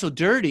is also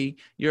dirty,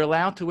 you're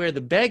allowed to wear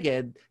the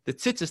beged, the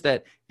tzitzis,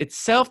 that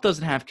itself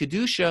doesn't have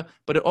kedusha,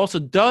 but it also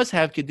does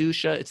have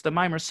kedusha. It's the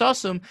Maimer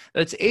Sasum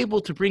that's able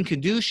to bring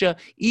kedusha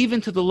even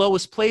to the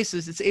lowest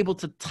places. It's able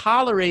to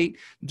tolerate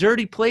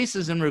dirty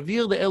places and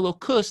reveal the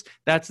Elokus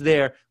that's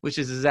there, which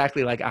is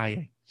exactly like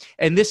Aye.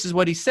 And this is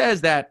what he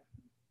says, that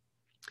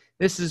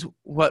this is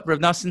what Rav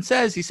Nassim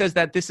says. He says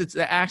that this is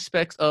the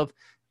aspects of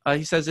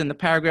he says in the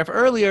paragraph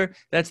earlier,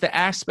 that's the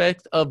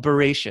aspect of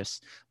Bereshis.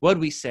 What do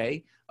we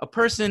say? A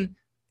person,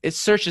 it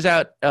searches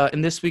out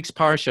in this week's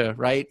parsha,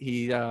 right?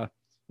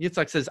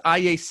 Yitzhak says,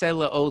 Aye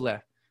Sela Ole,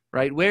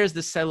 right? Where is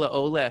the Sela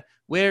Ole?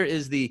 Where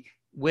is the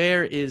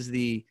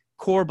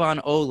Korban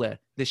Ole,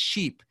 the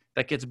sheep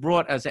that gets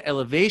brought as an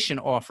elevation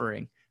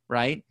offering,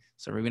 right?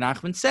 So Rabbi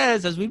Nachman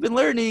says, as we've been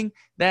learning,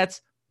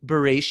 that's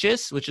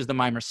Bereshis, which is the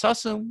Maimer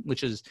Sasum,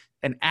 which is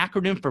an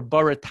acronym for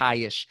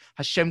Baratayish.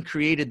 Hashem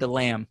created the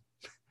lamb.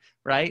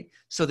 Right?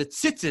 So the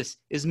tzitzis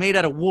is made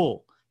out of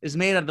wool, is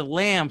made out of the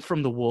lamb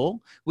from the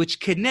wool, which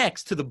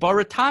connects to the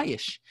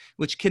baratayish,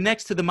 which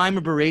connects to the Maimer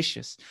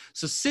Bereshis.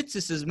 So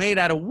tzitzis is made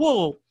out of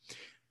wool,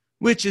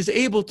 which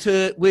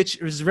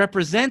is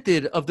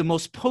represented of the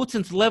most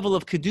potent level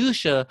of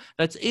kedusha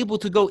that's able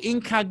to go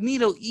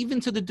incognito even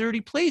to the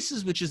dirty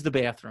places, which is the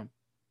bathroom.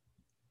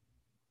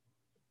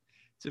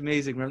 It's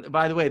amazing.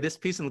 By the way, this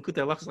piece in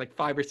Likutei Halachos is like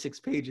 5 or 6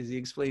 pages. He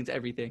explains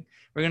everything.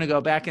 We're going to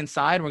go back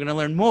inside. We're going to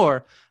learn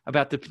more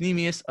about the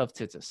pnimius of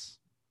tzitzis.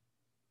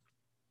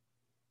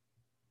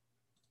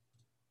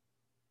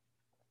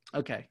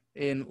 Okay,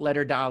 in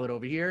letter Dalet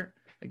over here.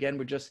 Again,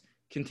 we're just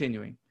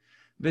Continuing.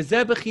 He's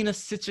going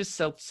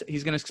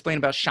to explain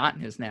about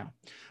shatnez now.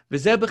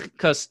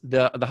 Because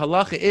the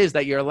halacha is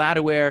that you're allowed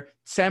to wear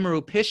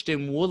tzemeru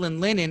pishtim, wool and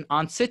linen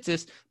on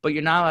tzitzis, but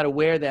you're not allowed to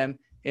wear them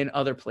in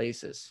other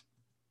places.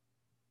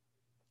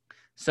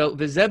 So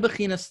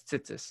v'zebechinas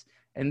tzitzis,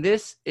 and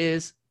this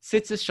is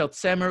tzitzis shel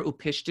tzemer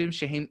upishtim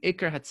shehem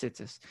ikar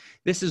hatzitzis.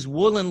 This is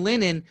wool and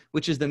linen,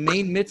 which is the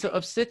main mitzvah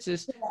of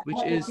tzitzis,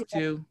 which is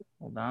to,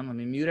 hold on, let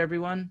me mute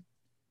everyone.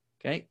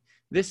 Okay,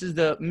 this is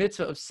the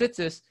mitzvah of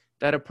tzitzis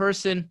that a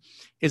person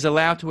is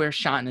allowed to wear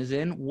shatnez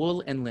in,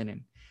 wool and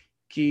linen.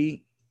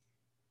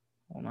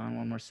 Hold on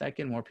one more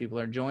second, more people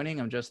are joining.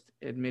 I'm just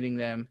admitting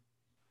them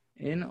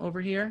in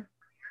over here.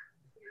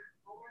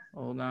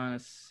 Hold on a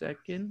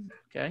second,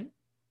 okay.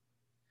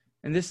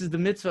 And this is the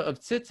mitzvah of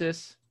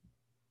tzitzis,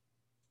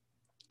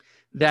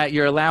 that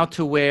you're allowed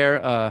to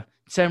wear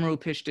tzemeru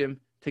pishtim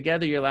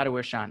together. You're allowed to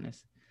wear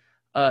shatnez.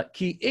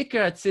 Ki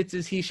ikar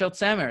tzitzis he shel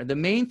tzemer. The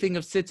main thing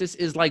of tzitzis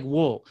is like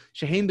wool.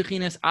 Shehem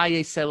bechinas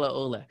aye sela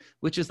ole,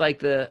 which is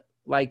like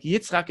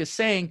Yitzchak is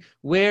saying,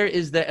 where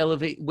is the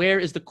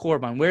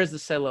korban? Where is the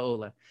sela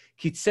ole?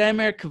 Ki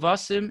tzemer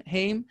kvasim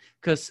heim,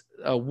 because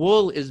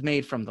wool is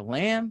made from the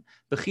lamb.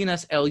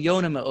 Bechinas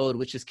elyona me'od,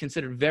 which is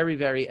considered very,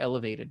 very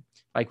elevated,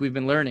 like we've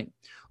been learning.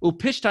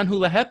 Upishtan hu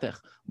lahepech,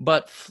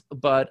 but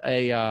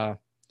a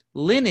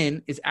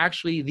linen is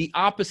actually the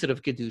opposite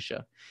of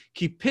kedusha.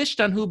 Ki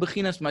pishtan hu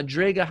bechinas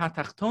madrega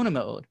hatachtona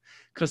me'od,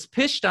 because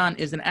pishtan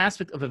is an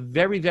aspect of a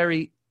very,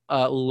 very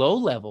low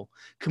level.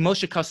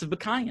 Kamosha kasav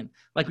b'kayin,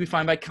 like we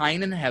find by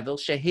Kayin and Hevel,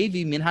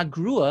 shehevi min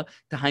hagrua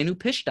tahainu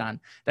pishtan,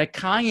 that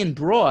Kayin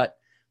brought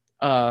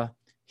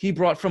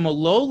from a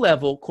low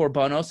level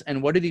korbanos,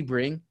 and what did he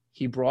bring?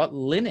 He brought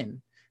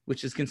linen,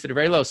 which is considered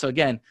very low. So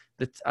again,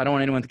 I don't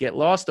want anyone to get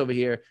lost over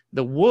here.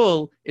 The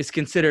wool is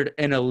considered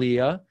an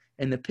aliyah,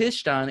 and the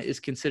pishtan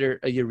is considered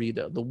a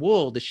yerida. The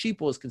wool, the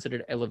sheep wool, is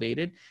considered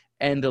elevated,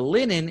 and the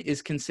linen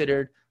is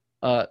considered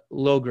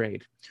low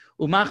grade.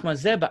 But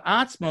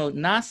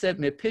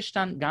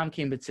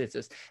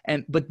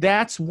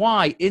that's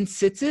why in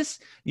tzitzis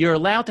you're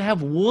allowed to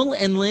have wool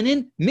and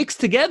linen mixed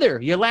together.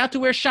 You're allowed to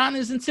wear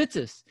shatnez and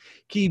tzitzis.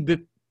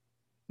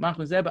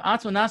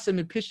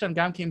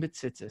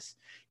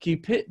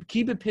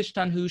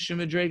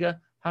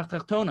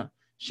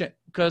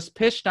 Because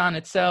pishtan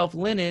itself,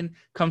 linen,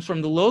 comes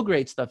from the low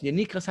grade stuff.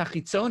 Yanikas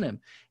hachitzonim,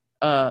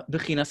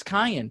 bechinas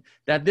kayin.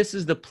 That this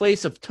is the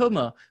place of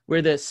tuma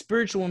where the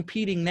spiritual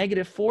impeding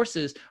negative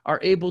forces are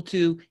able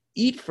to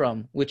eat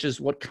from, which is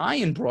what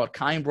Kayin brought.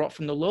 Kayin brought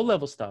from the low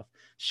level stuff.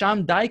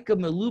 Sham daika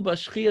meluba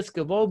shchias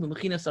kavod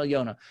b'mechinas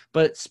alyona.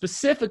 But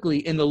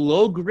specifically in the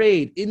low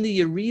grade, in the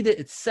yerida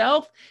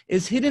itself,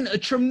 is hidden a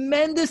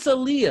tremendous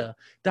aliyah.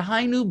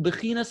 Dahainu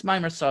bechinas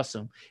maimer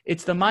sasum.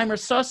 It's the maimer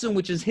sasum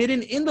which is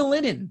hidden in the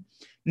linen.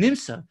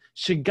 Nimsa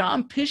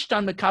shigam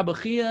pishtan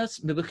mekabachias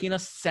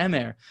bechinas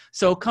semer.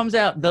 So it comes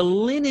out the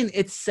linen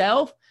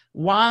itself.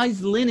 Why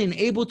is linen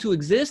able to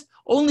exist?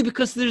 Only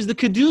because there's the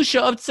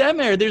kedusha of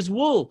tzemer. There's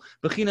wool.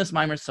 Bechinas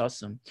maimer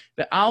sasum.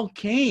 But al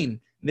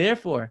kain.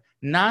 Therefore,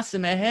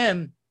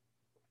 nasemehem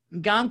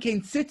gam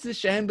kain tzitzis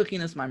shehem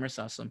bechinas maimer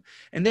sasum.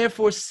 And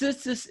therefore,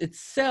 tzitzis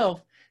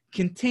itself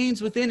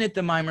contains within it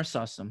the maimer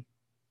sasum.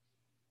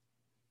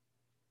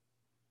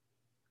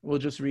 We'll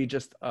just read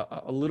just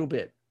a little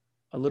bit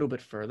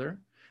further.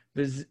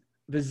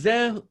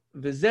 V'zehu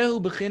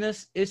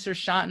b'chinas iser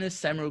shatnez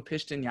semeru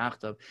pishtin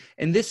yachtav.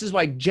 And this is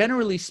why,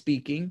 generally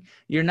speaking,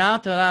 you're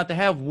not allowed to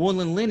have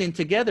wool and linen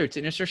together. It's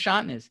an iser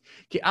shatnez.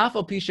 Ki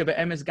afal pisha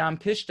be'emes gam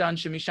pishtan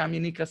shemisham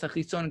yinikas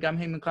achitzon gam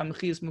heim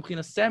mechinas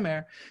muchinas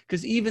semer.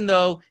 Because even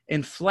though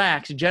in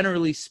flax,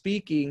 generally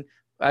speaking,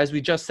 as we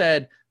just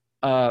said,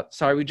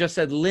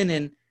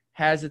 linen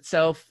has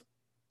itself,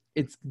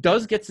 it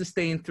does get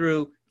sustained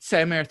through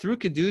tzemer, through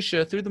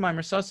kedusha, through the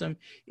maimer sasum.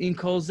 In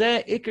kol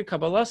zeh ikar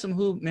kabbalasum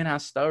hu min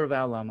hastar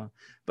v'alama.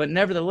 But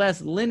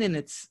nevertheless, linen,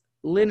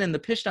 the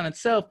pishtan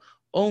itself,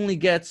 only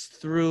gets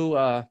through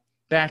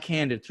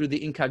backhanded, through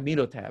the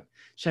incognito tab.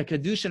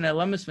 Shekadusha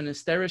ne'elamis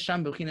v'nistera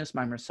sham b'chinas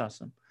maimer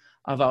sasum.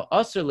 Aval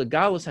aser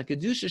legalus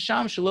hakadusha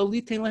sham shelo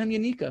litein lehem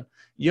yanika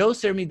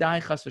yoser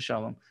midai chas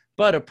v'shalom.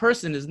 But a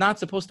person is not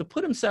supposed to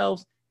put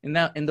himself in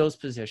those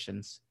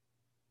positions.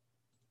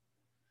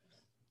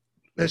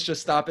 Let's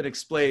just stop and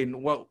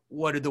explain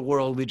what did the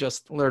world we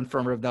just learned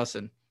from Rav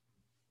Nassan.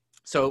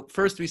 So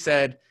first we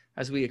said,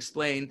 as we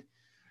explained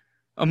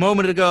a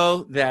moment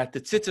ago, that the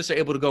tzitzis are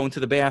able to go into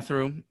the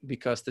bathroom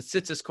because the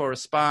tzitzis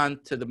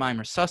correspond to the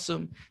maimer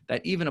sasum,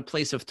 that even a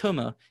place of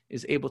tumah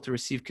is able to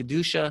receive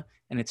kedusha,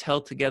 and it's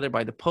held together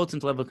by the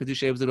potent level of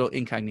kedusha, able to go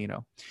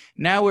incognito.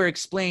 Now we're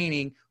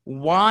explaining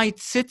why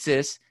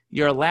tzitzis,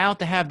 you're allowed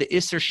to have the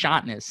iser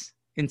shatnez.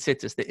 In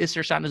tzitzis, the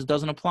iser shatnez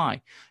doesn't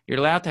apply. You're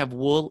allowed to have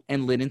wool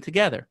and linen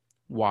together.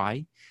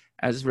 Why?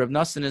 As Rav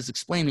Nassan is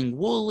explaining,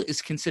 wool is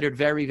considered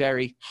very,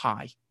 very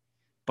high.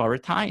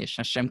 Baratayish.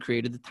 Hashem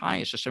created the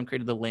tayish. Hashem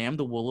created the lamb,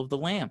 the wool of the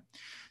lamb.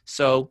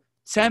 So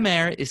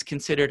tzemer is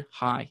considered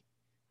high,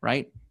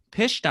 right?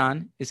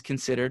 Pishtan is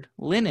considered,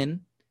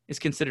 linen is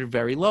considered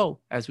very low,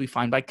 as we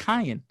find by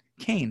Kayin.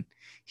 Cain.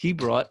 He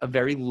brought a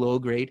very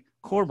low-grade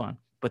korban.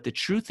 But the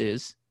truth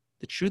is,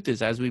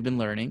 as we've been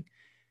learning,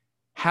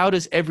 how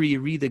does every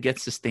yerida get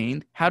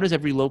sustained? How does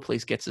every low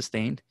place get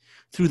sustained?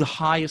 Through the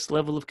highest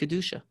level of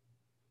kedusha,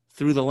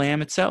 through the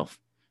lamb itself,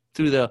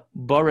 through the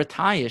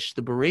baratayish,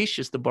 the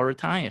baracious, the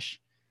baratayish,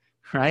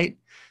 right?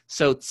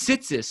 So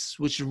tzitzis,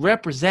 which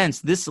represents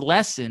this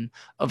lesson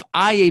of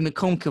aye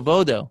mekom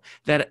kavodo,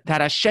 that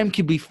Hashem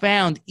can be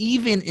found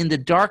even in the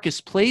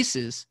darkest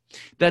places,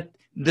 that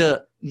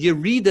the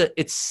yerida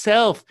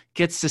itself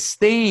gets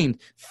sustained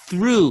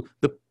through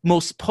the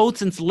most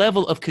potent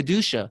level of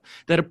kedusha,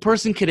 that a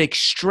person could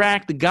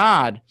extract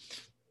God,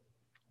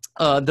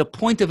 the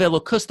point of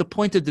Elokus, the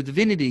point of the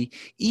divinity,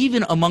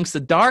 even amongst the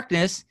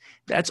darkness.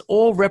 That's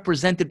all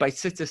represented by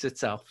tzitzis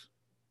itself.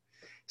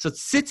 So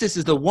tzitzis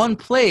is the one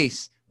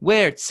place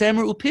where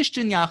tzemer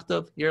upishtin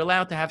yachtav, you're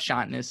allowed to have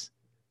shatnez,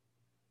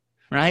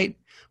 right?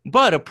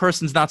 But a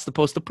person's not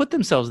supposed to put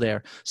themselves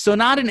there. So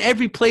not in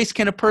every place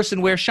can a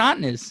person wear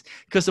shatnez,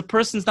 because a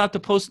person's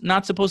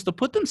not supposed to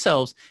put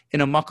themselves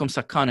in a makom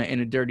sakana, in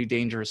a dirty,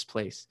 dangerous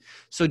place.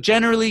 So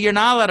generally, you're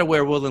not allowed to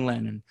wear woolen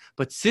linen.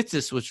 But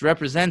tzitzis, which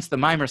represents the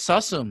maimer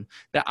sasum,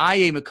 the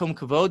aye mekom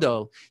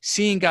kavodo,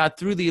 seeing God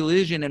through the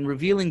illusion and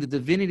revealing the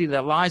divinity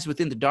that lies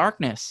within the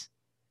darkness.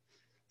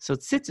 So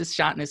tzitzis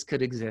shatnez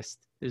could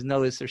exist. There's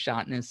no isser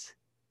shatnez.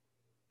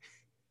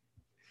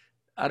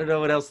 I don't know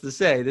what else to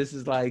say. This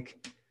is like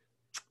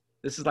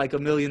 $1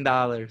 million.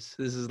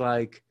 This is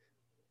like,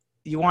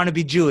 you want to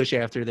be Jewish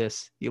after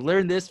this. You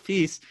learn this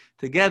piece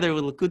together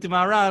with Likutei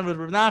Moharan, with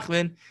Rav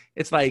Nachman.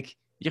 It's like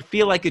you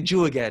feel like a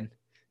Jew again.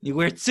 You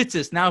wear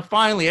tzitzis. Now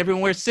finally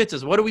everyone wears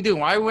tzitzis. What are we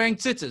doing? Why are we wearing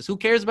tzitzis? Who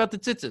cares about the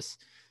tzitzis?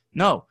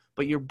 No,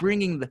 but you're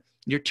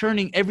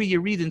turning every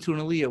yerid into an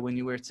aliyah when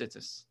you wear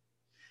tzitzis.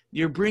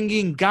 You're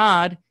bringing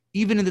God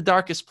even in the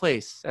darkest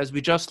place. As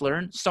we just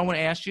learned, someone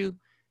asked you,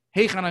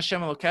 Heichan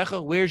Hashem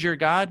Elokecha, where's your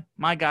God?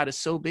 My God is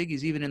so big,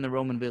 he's even in the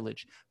Roman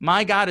village.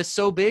 My God is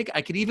so big,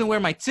 I could even wear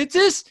my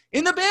tzitzis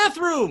in the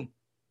bathroom.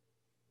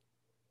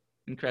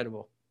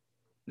 Incredible.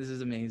 This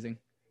is amazing.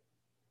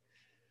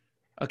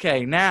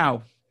 Okay,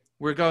 now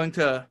we're going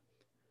to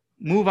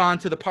move on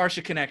to the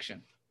Parsha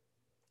connection.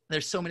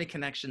 There's so many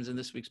connections in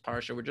this week's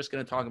Parsha. We're just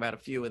going to talk about a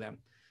few of them.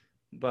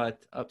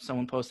 But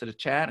someone posted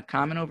a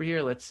comment over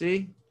here. Let's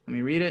see. Let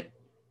me read it.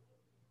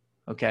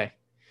 Okay.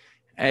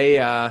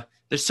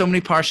 There's so many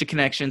Parsha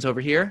connections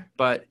over here,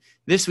 but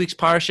this week's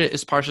Parsha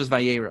is Parshas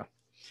Vayera.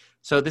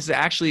 So this is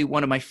actually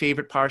one of my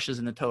favorite Parshas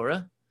in the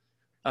Torah.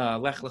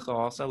 Lech Lecha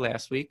also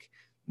last week.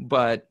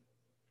 But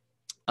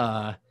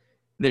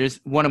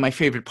there's one of my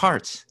favorite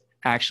parts,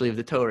 actually, of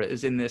the Torah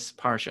is in this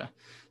Parsha.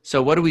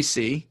 So what do we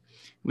see?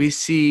 We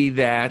see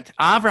that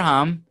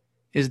Avraham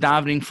is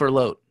davening for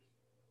Lot.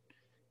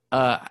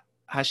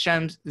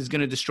 Hashem is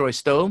going to destroy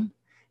Sodom,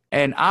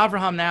 and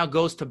Avraham now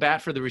goes to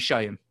bat for the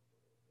Rishayim,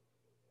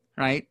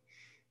 right?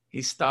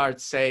 He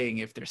starts saying,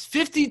 if there's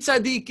 50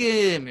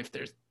 tzaddikim, if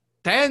there's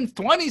 10,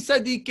 20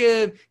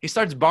 tzaddikim, he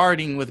starts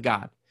bargaining with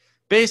God.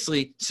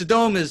 Basically,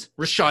 Sodom is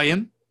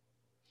Rishayim,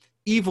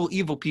 evil,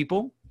 evil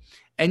people,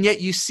 and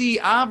yet you see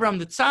Avraham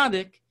the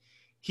tzaddik,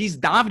 he's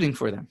davening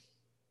for them.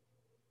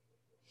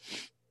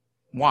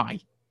 Why?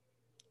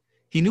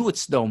 He knew what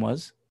Sodom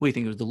was. What do you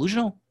think, it was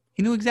delusional?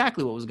 He knew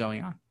exactly what was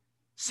going on.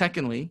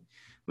 Secondly,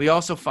 we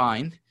also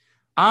find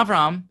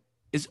Avraham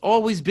is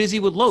always busy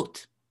with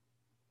Lot.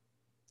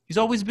 He's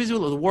always busy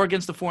with Lot. The war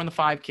against the 4 and the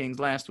 5 kings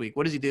last week.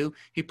 What does he do?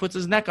 He puts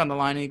his neck on the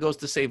line and he goes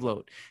to save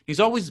Lot. He's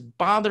always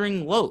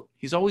bothering Lot.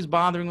 He's always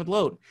bothering with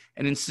Lot.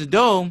 And in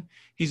Sodom,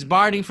 he's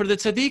bargaining for the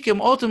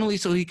tzaddikim ultimately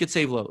so he could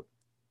save Lot.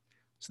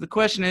 So the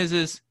question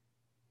is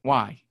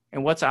why?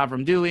 And what's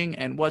Avram doing?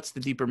 And what's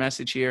the deeper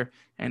message here?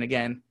 And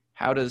again,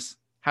 how does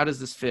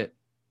this fit?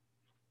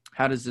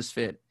 How does this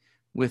fit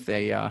with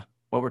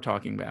what we're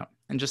talking about?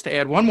 And just to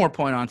add one more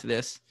point onto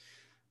this,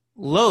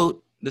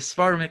 Lot, the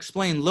Sfarim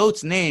explain,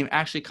 Lot's name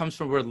actually comes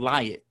from the word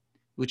layit,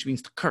 which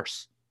means to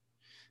curse.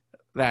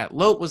 That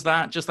Lot was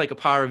not just like a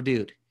power of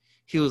dude.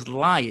 He was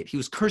layit. He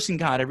was cursing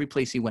God every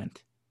place he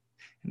went.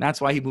 And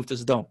that's why he moved to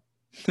Sodom,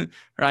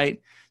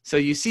 right? So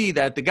you see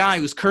that the guy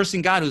who's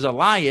cursing God, who's a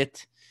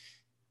layit,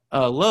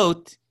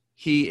 Lot,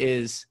 he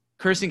is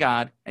cursing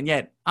God, and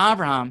yet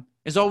Avraham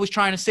is always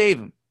trying to save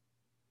him.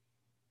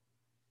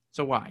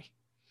 So why?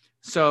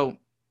 So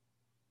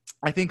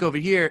I think over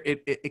here,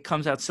 it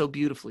comes out so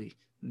beautifully.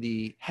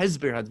 The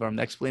Hezber Hadvarim,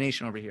 the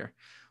explanation over here.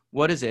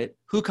 What is it?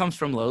 Who comes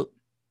from Lot?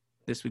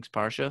 This week's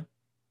Parsha.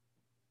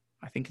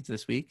 I think it's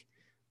this week.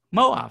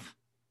 Moab,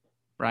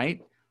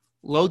 right?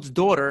 Lot's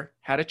daughter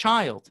had a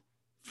child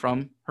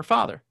from her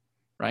father,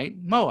 right?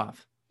 Moab.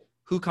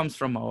 Who comes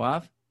from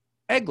Moab?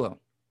 Eglon.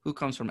 Who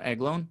comes from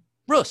Eglon?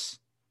 Rus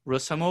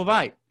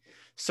HaMoabite.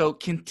 So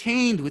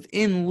contained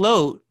within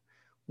Lot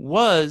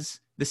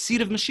was the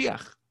seed of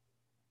Mashiach,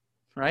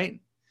 right?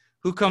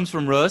 Who comes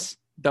from Rus?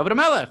 David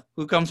HaMelech.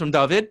 Who comes from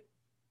David?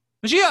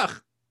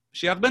 Mashiach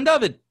ben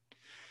David.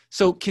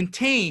 So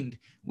contained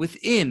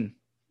within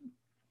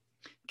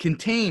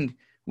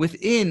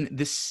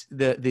this,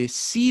 the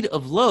seed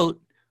of Lot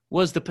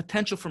was the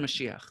potential for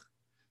Mashiach.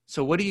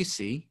 So what do you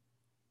see?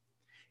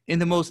 In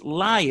the most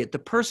layat, the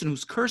person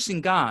who's cursing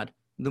God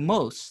the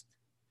most,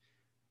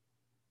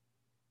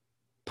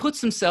 puts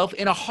himself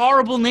in a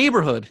horrible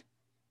neighborhood,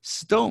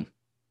 Sodom.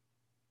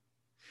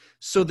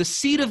 So the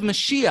seed of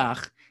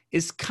Mashiach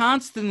is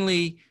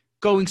constantly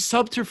going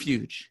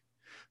subterfuge.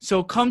 So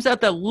it comes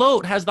out that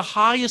Lot has the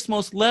highest,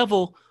 most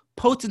level,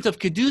 potent of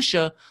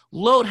Kedusha.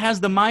 Lot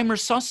has the Maimer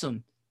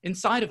Sasum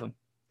inside of him.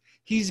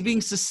 He's being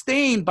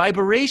sustained by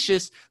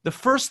Bereshis, the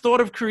first thought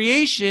of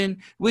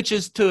creation, which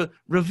is to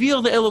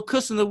reveal the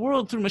Elokus in the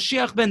world through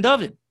Mashiach ben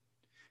David,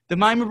 the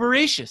Maimer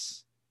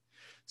Bereshis.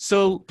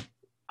 So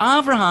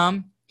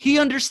Avraham, he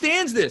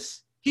understands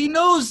this. He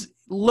knows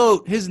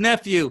Lot, his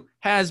nephew,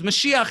 has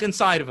Mashiach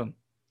inside of him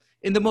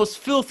in the most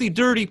filthy,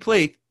 dirty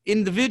place,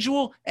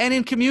 individual and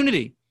in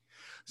community.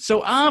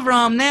 So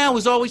Avraham now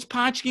is always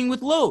patching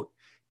with Lot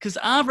because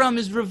Avraham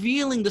is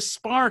revealing the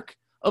spark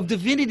of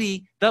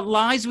divinity that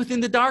lies within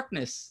the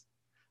darkness.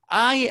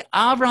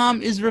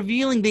 Avraham is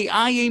revealing the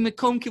Aye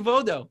Mekom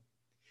Kivodo.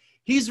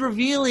 He's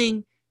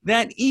revealing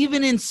that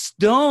even in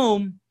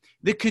Sodom,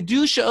 the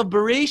Kedusha of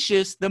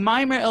Bereshis, the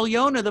Maimer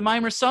Elyona, the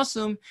Maimer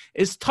Sasum,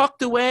 is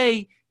tucked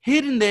away,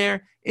 hidden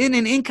there in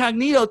an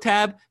incognito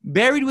tab,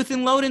 buried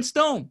within Lot and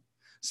stone.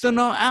 So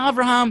now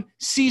Avraham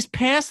sees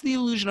past the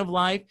illusion of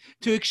life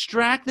to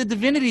extract the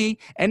divinity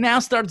and now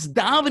starts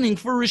davening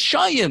for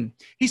Rishayim.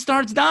 He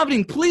starts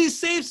davening, please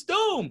save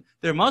Sodom.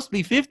 There must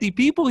be 50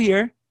 people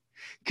here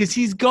because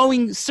he's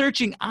going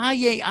searching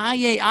Aye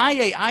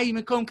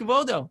Mekom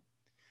Kivodo.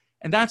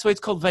 And that's why it's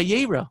called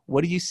Vayera.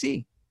 What do you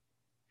see?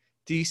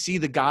 Do you see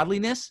the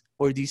godliness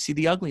or do you see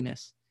the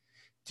ugliness?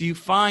 Do you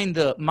find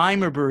the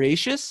Maimer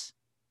Bereshis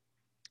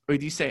or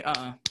do you say,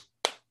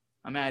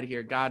 I'm out of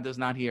here. God does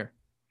not hear.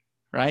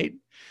 Right?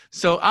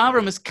 So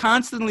Avram is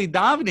constantly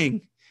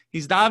davening.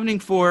 He's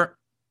davening for,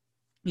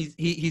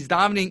 he's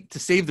davening to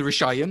save the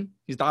Rishayim.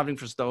 He's davening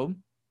for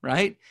Sodom,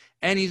 right?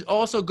 And he's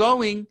also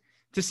going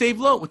to save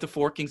Lot with the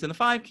 4 kings and the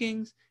 5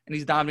 kings. And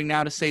he's davening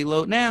now to save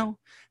Lot now.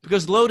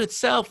 Because Lot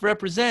itself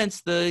represents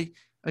the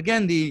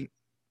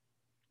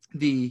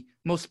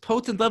most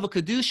potent level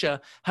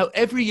Kedusha, how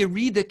every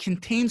Yerida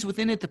contains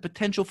within it the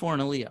potential for an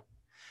Aliyah.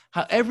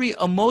 How every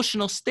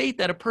emotional state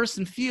that a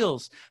person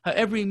feels, how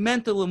every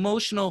mental,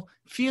 emotional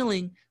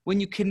feeling, when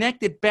you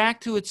connect it back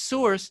to its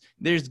source,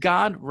 there's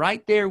God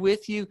right there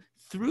with you.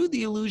 Through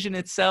the illusion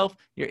itself,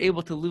 you're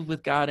able to live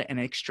with God and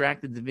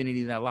extract the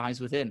divinity that lies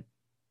within.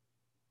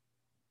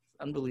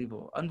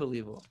 Unbelievable,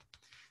 unbelievable.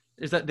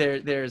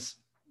 There's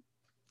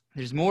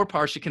more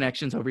Parsha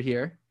connections over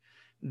here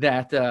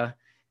that,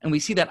 and we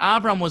see that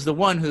Avram was the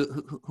one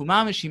who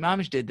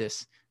mamish did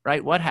this,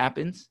 right? What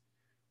happens?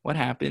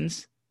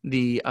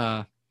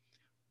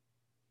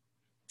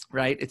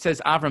 Right? It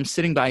says Avram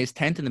sitting by his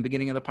tent in the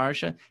beginning of the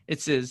parsha. It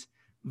says,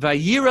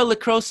 Vayira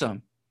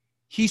lekrosam.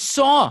 He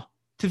saw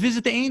to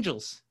visit the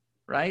angels,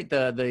 right?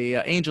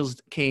 The angels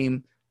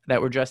came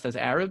that were dressed as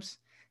Arabs.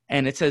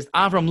 And it says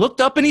Avram looked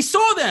up and he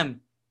saw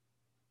them.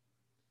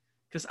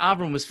 Because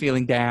Avram was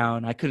feeling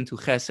down. I couldn't do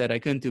chesed. I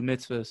couldn't do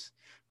mitzvahs,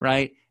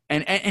 right?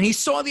 And he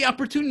saw the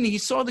opportunity. He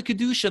saw the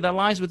kedusha that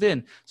lies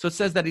within. So it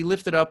says that he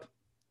lifted up.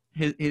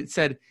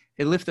 It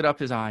lifted up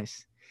his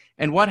eyes.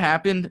 And what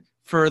happened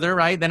further,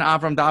 right? Then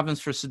Avram davens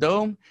for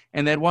Sodom.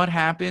 And then what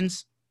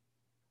happens?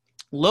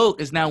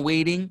 Lot is now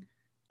waiting.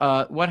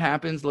 What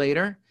happens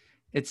later?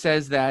 It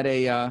says that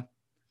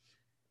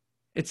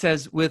it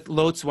says with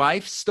Lot's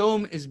wife,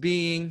 Sodom is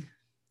being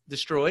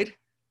destroyed.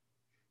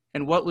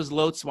 And what was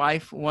Lot's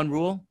wife? One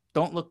rule: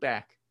 don't look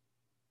back.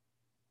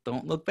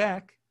 Don't look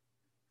back,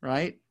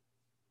 right?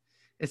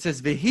 It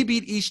says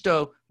v'hibit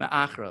ishto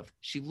ma'achrav.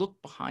 She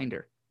looked behind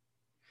her.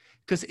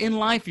 Because in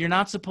life, you're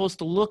not supposed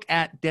to look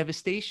at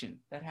devastation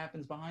that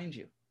happens behind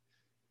you.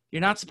 You're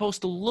not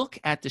supposed to look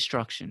at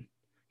destruction.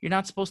 You're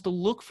not supposed to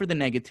look for the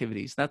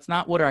negativities. That's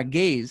not what our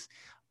gaze,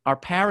 our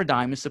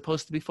paradigm is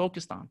supposed to be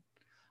focused on.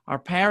 Our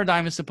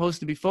paradigm is supposed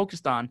to be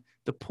focused on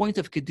the point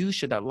of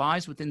Kedusha that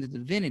lies within the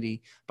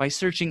divinity by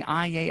searching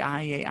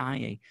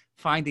Aye,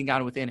 finding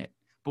God within it.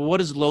 But what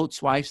does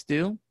Lot's wife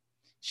do?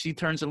 She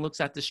turns and looks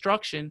at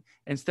destruction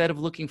instead of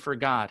looking for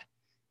God.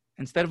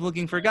 Instead of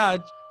looking for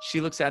God,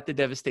 she looks at the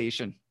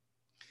devastation.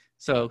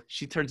 So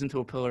she turns into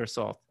a pillar of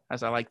salt.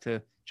 As I like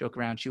to joke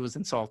around, she was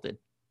insulted.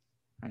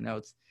 I know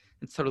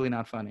it's totally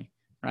not funny,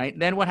 right?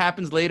 Then what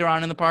happens later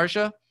on in the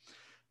parsha?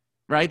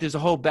 Right? There's the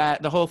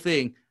whole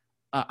thing.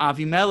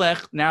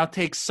 Avimelech now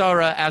takes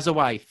Sarah as a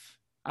wife.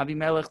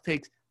 Avimelech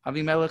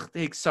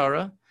takes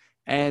Sarah,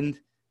 and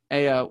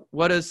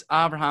what does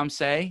Abraham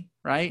say?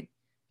 Right?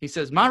 He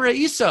says, "Mara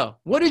Isa,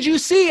 what did you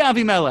see,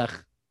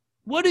 Avimelech?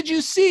 What did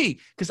you see?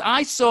 Because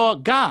I saw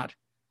God.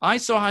 I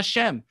saw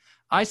Hashem.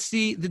 I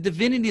see the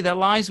divinity that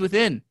lies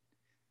within.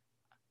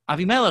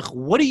 Avimelech,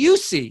 what do you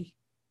see?"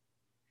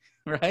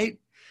 Right?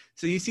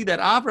 So you see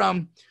that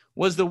Abraham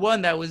was the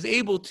one that was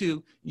able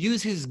to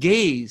use his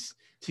gaze,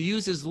 to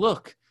use his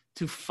look,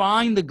 to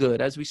find the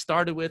good, as we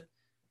started with,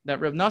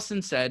 that Reb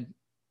Nosson said,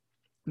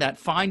 that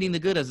finding the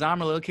good,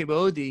 Azamar Loke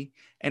Bodi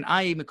and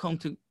Aye Mekom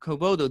to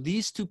Kobodo,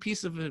 these two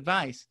pieces of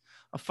advice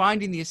of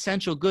finding the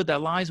essential good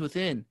that lies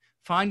within,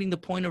 finding the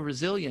point of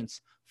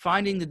resilience,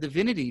 finding the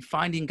divinity,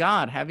 finding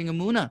God, having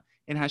Emunah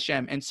in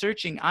Hashem, and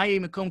searching Aye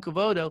Mekom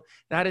Kobodo,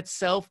 that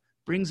itself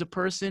brings a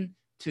person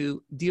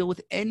to deal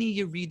with any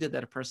yerida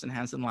that a person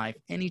has in life,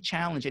 any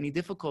challenge, any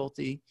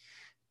difficulty.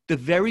 The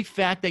very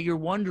fact that you're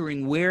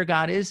wondering where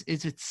God is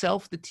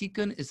itself the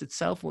tikkun, is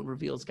itself what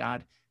reveals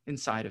God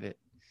inside of it.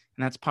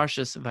 And that's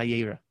Parshas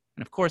Vayera.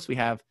 And of course, we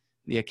have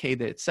the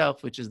Akedah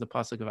itself, which is the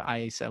pasuk of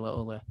Aye Sela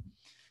Ola.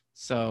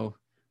 So,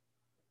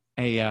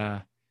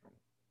 good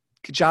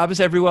Shabbos,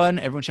 everyone.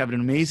 Everyone should have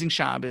an amazing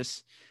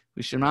Shabbos.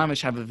 We should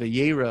mamish have a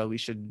Vayera. We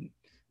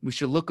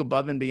should look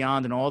above and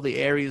beyond in all the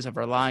areas of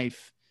our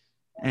life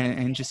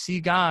and just see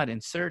God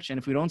and search. And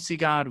if we don't see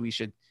God, we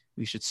should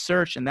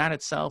search. And that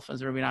itself,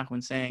 as Rabbi Nachman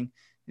was saying,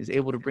 is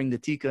able to bring the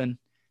tikkun.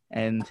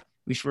 And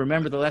we should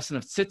remember the lesson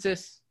of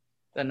tzitzis,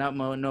 that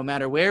no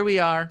matter where we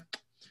are,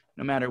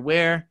 no matter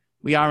where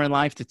we are in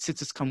life, the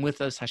tzitzis come with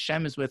us.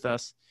 Hashem is with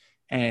us.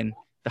 And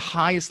the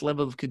highest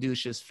level of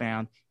kedusha is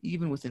found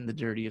even within the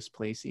dirtiest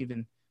place,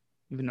 even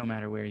no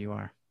matter where you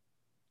are.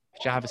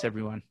 Shabbos,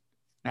 everyone.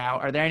 Now,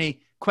 are there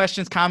any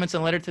questions, comments,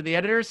 and letter to the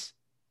editors?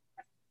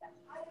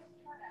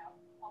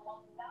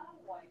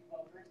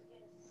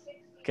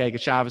 Okay,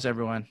 good Shabbos,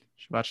 everyone.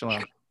 Shabbat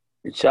shalom.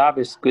 Good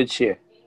Shabbos, good share.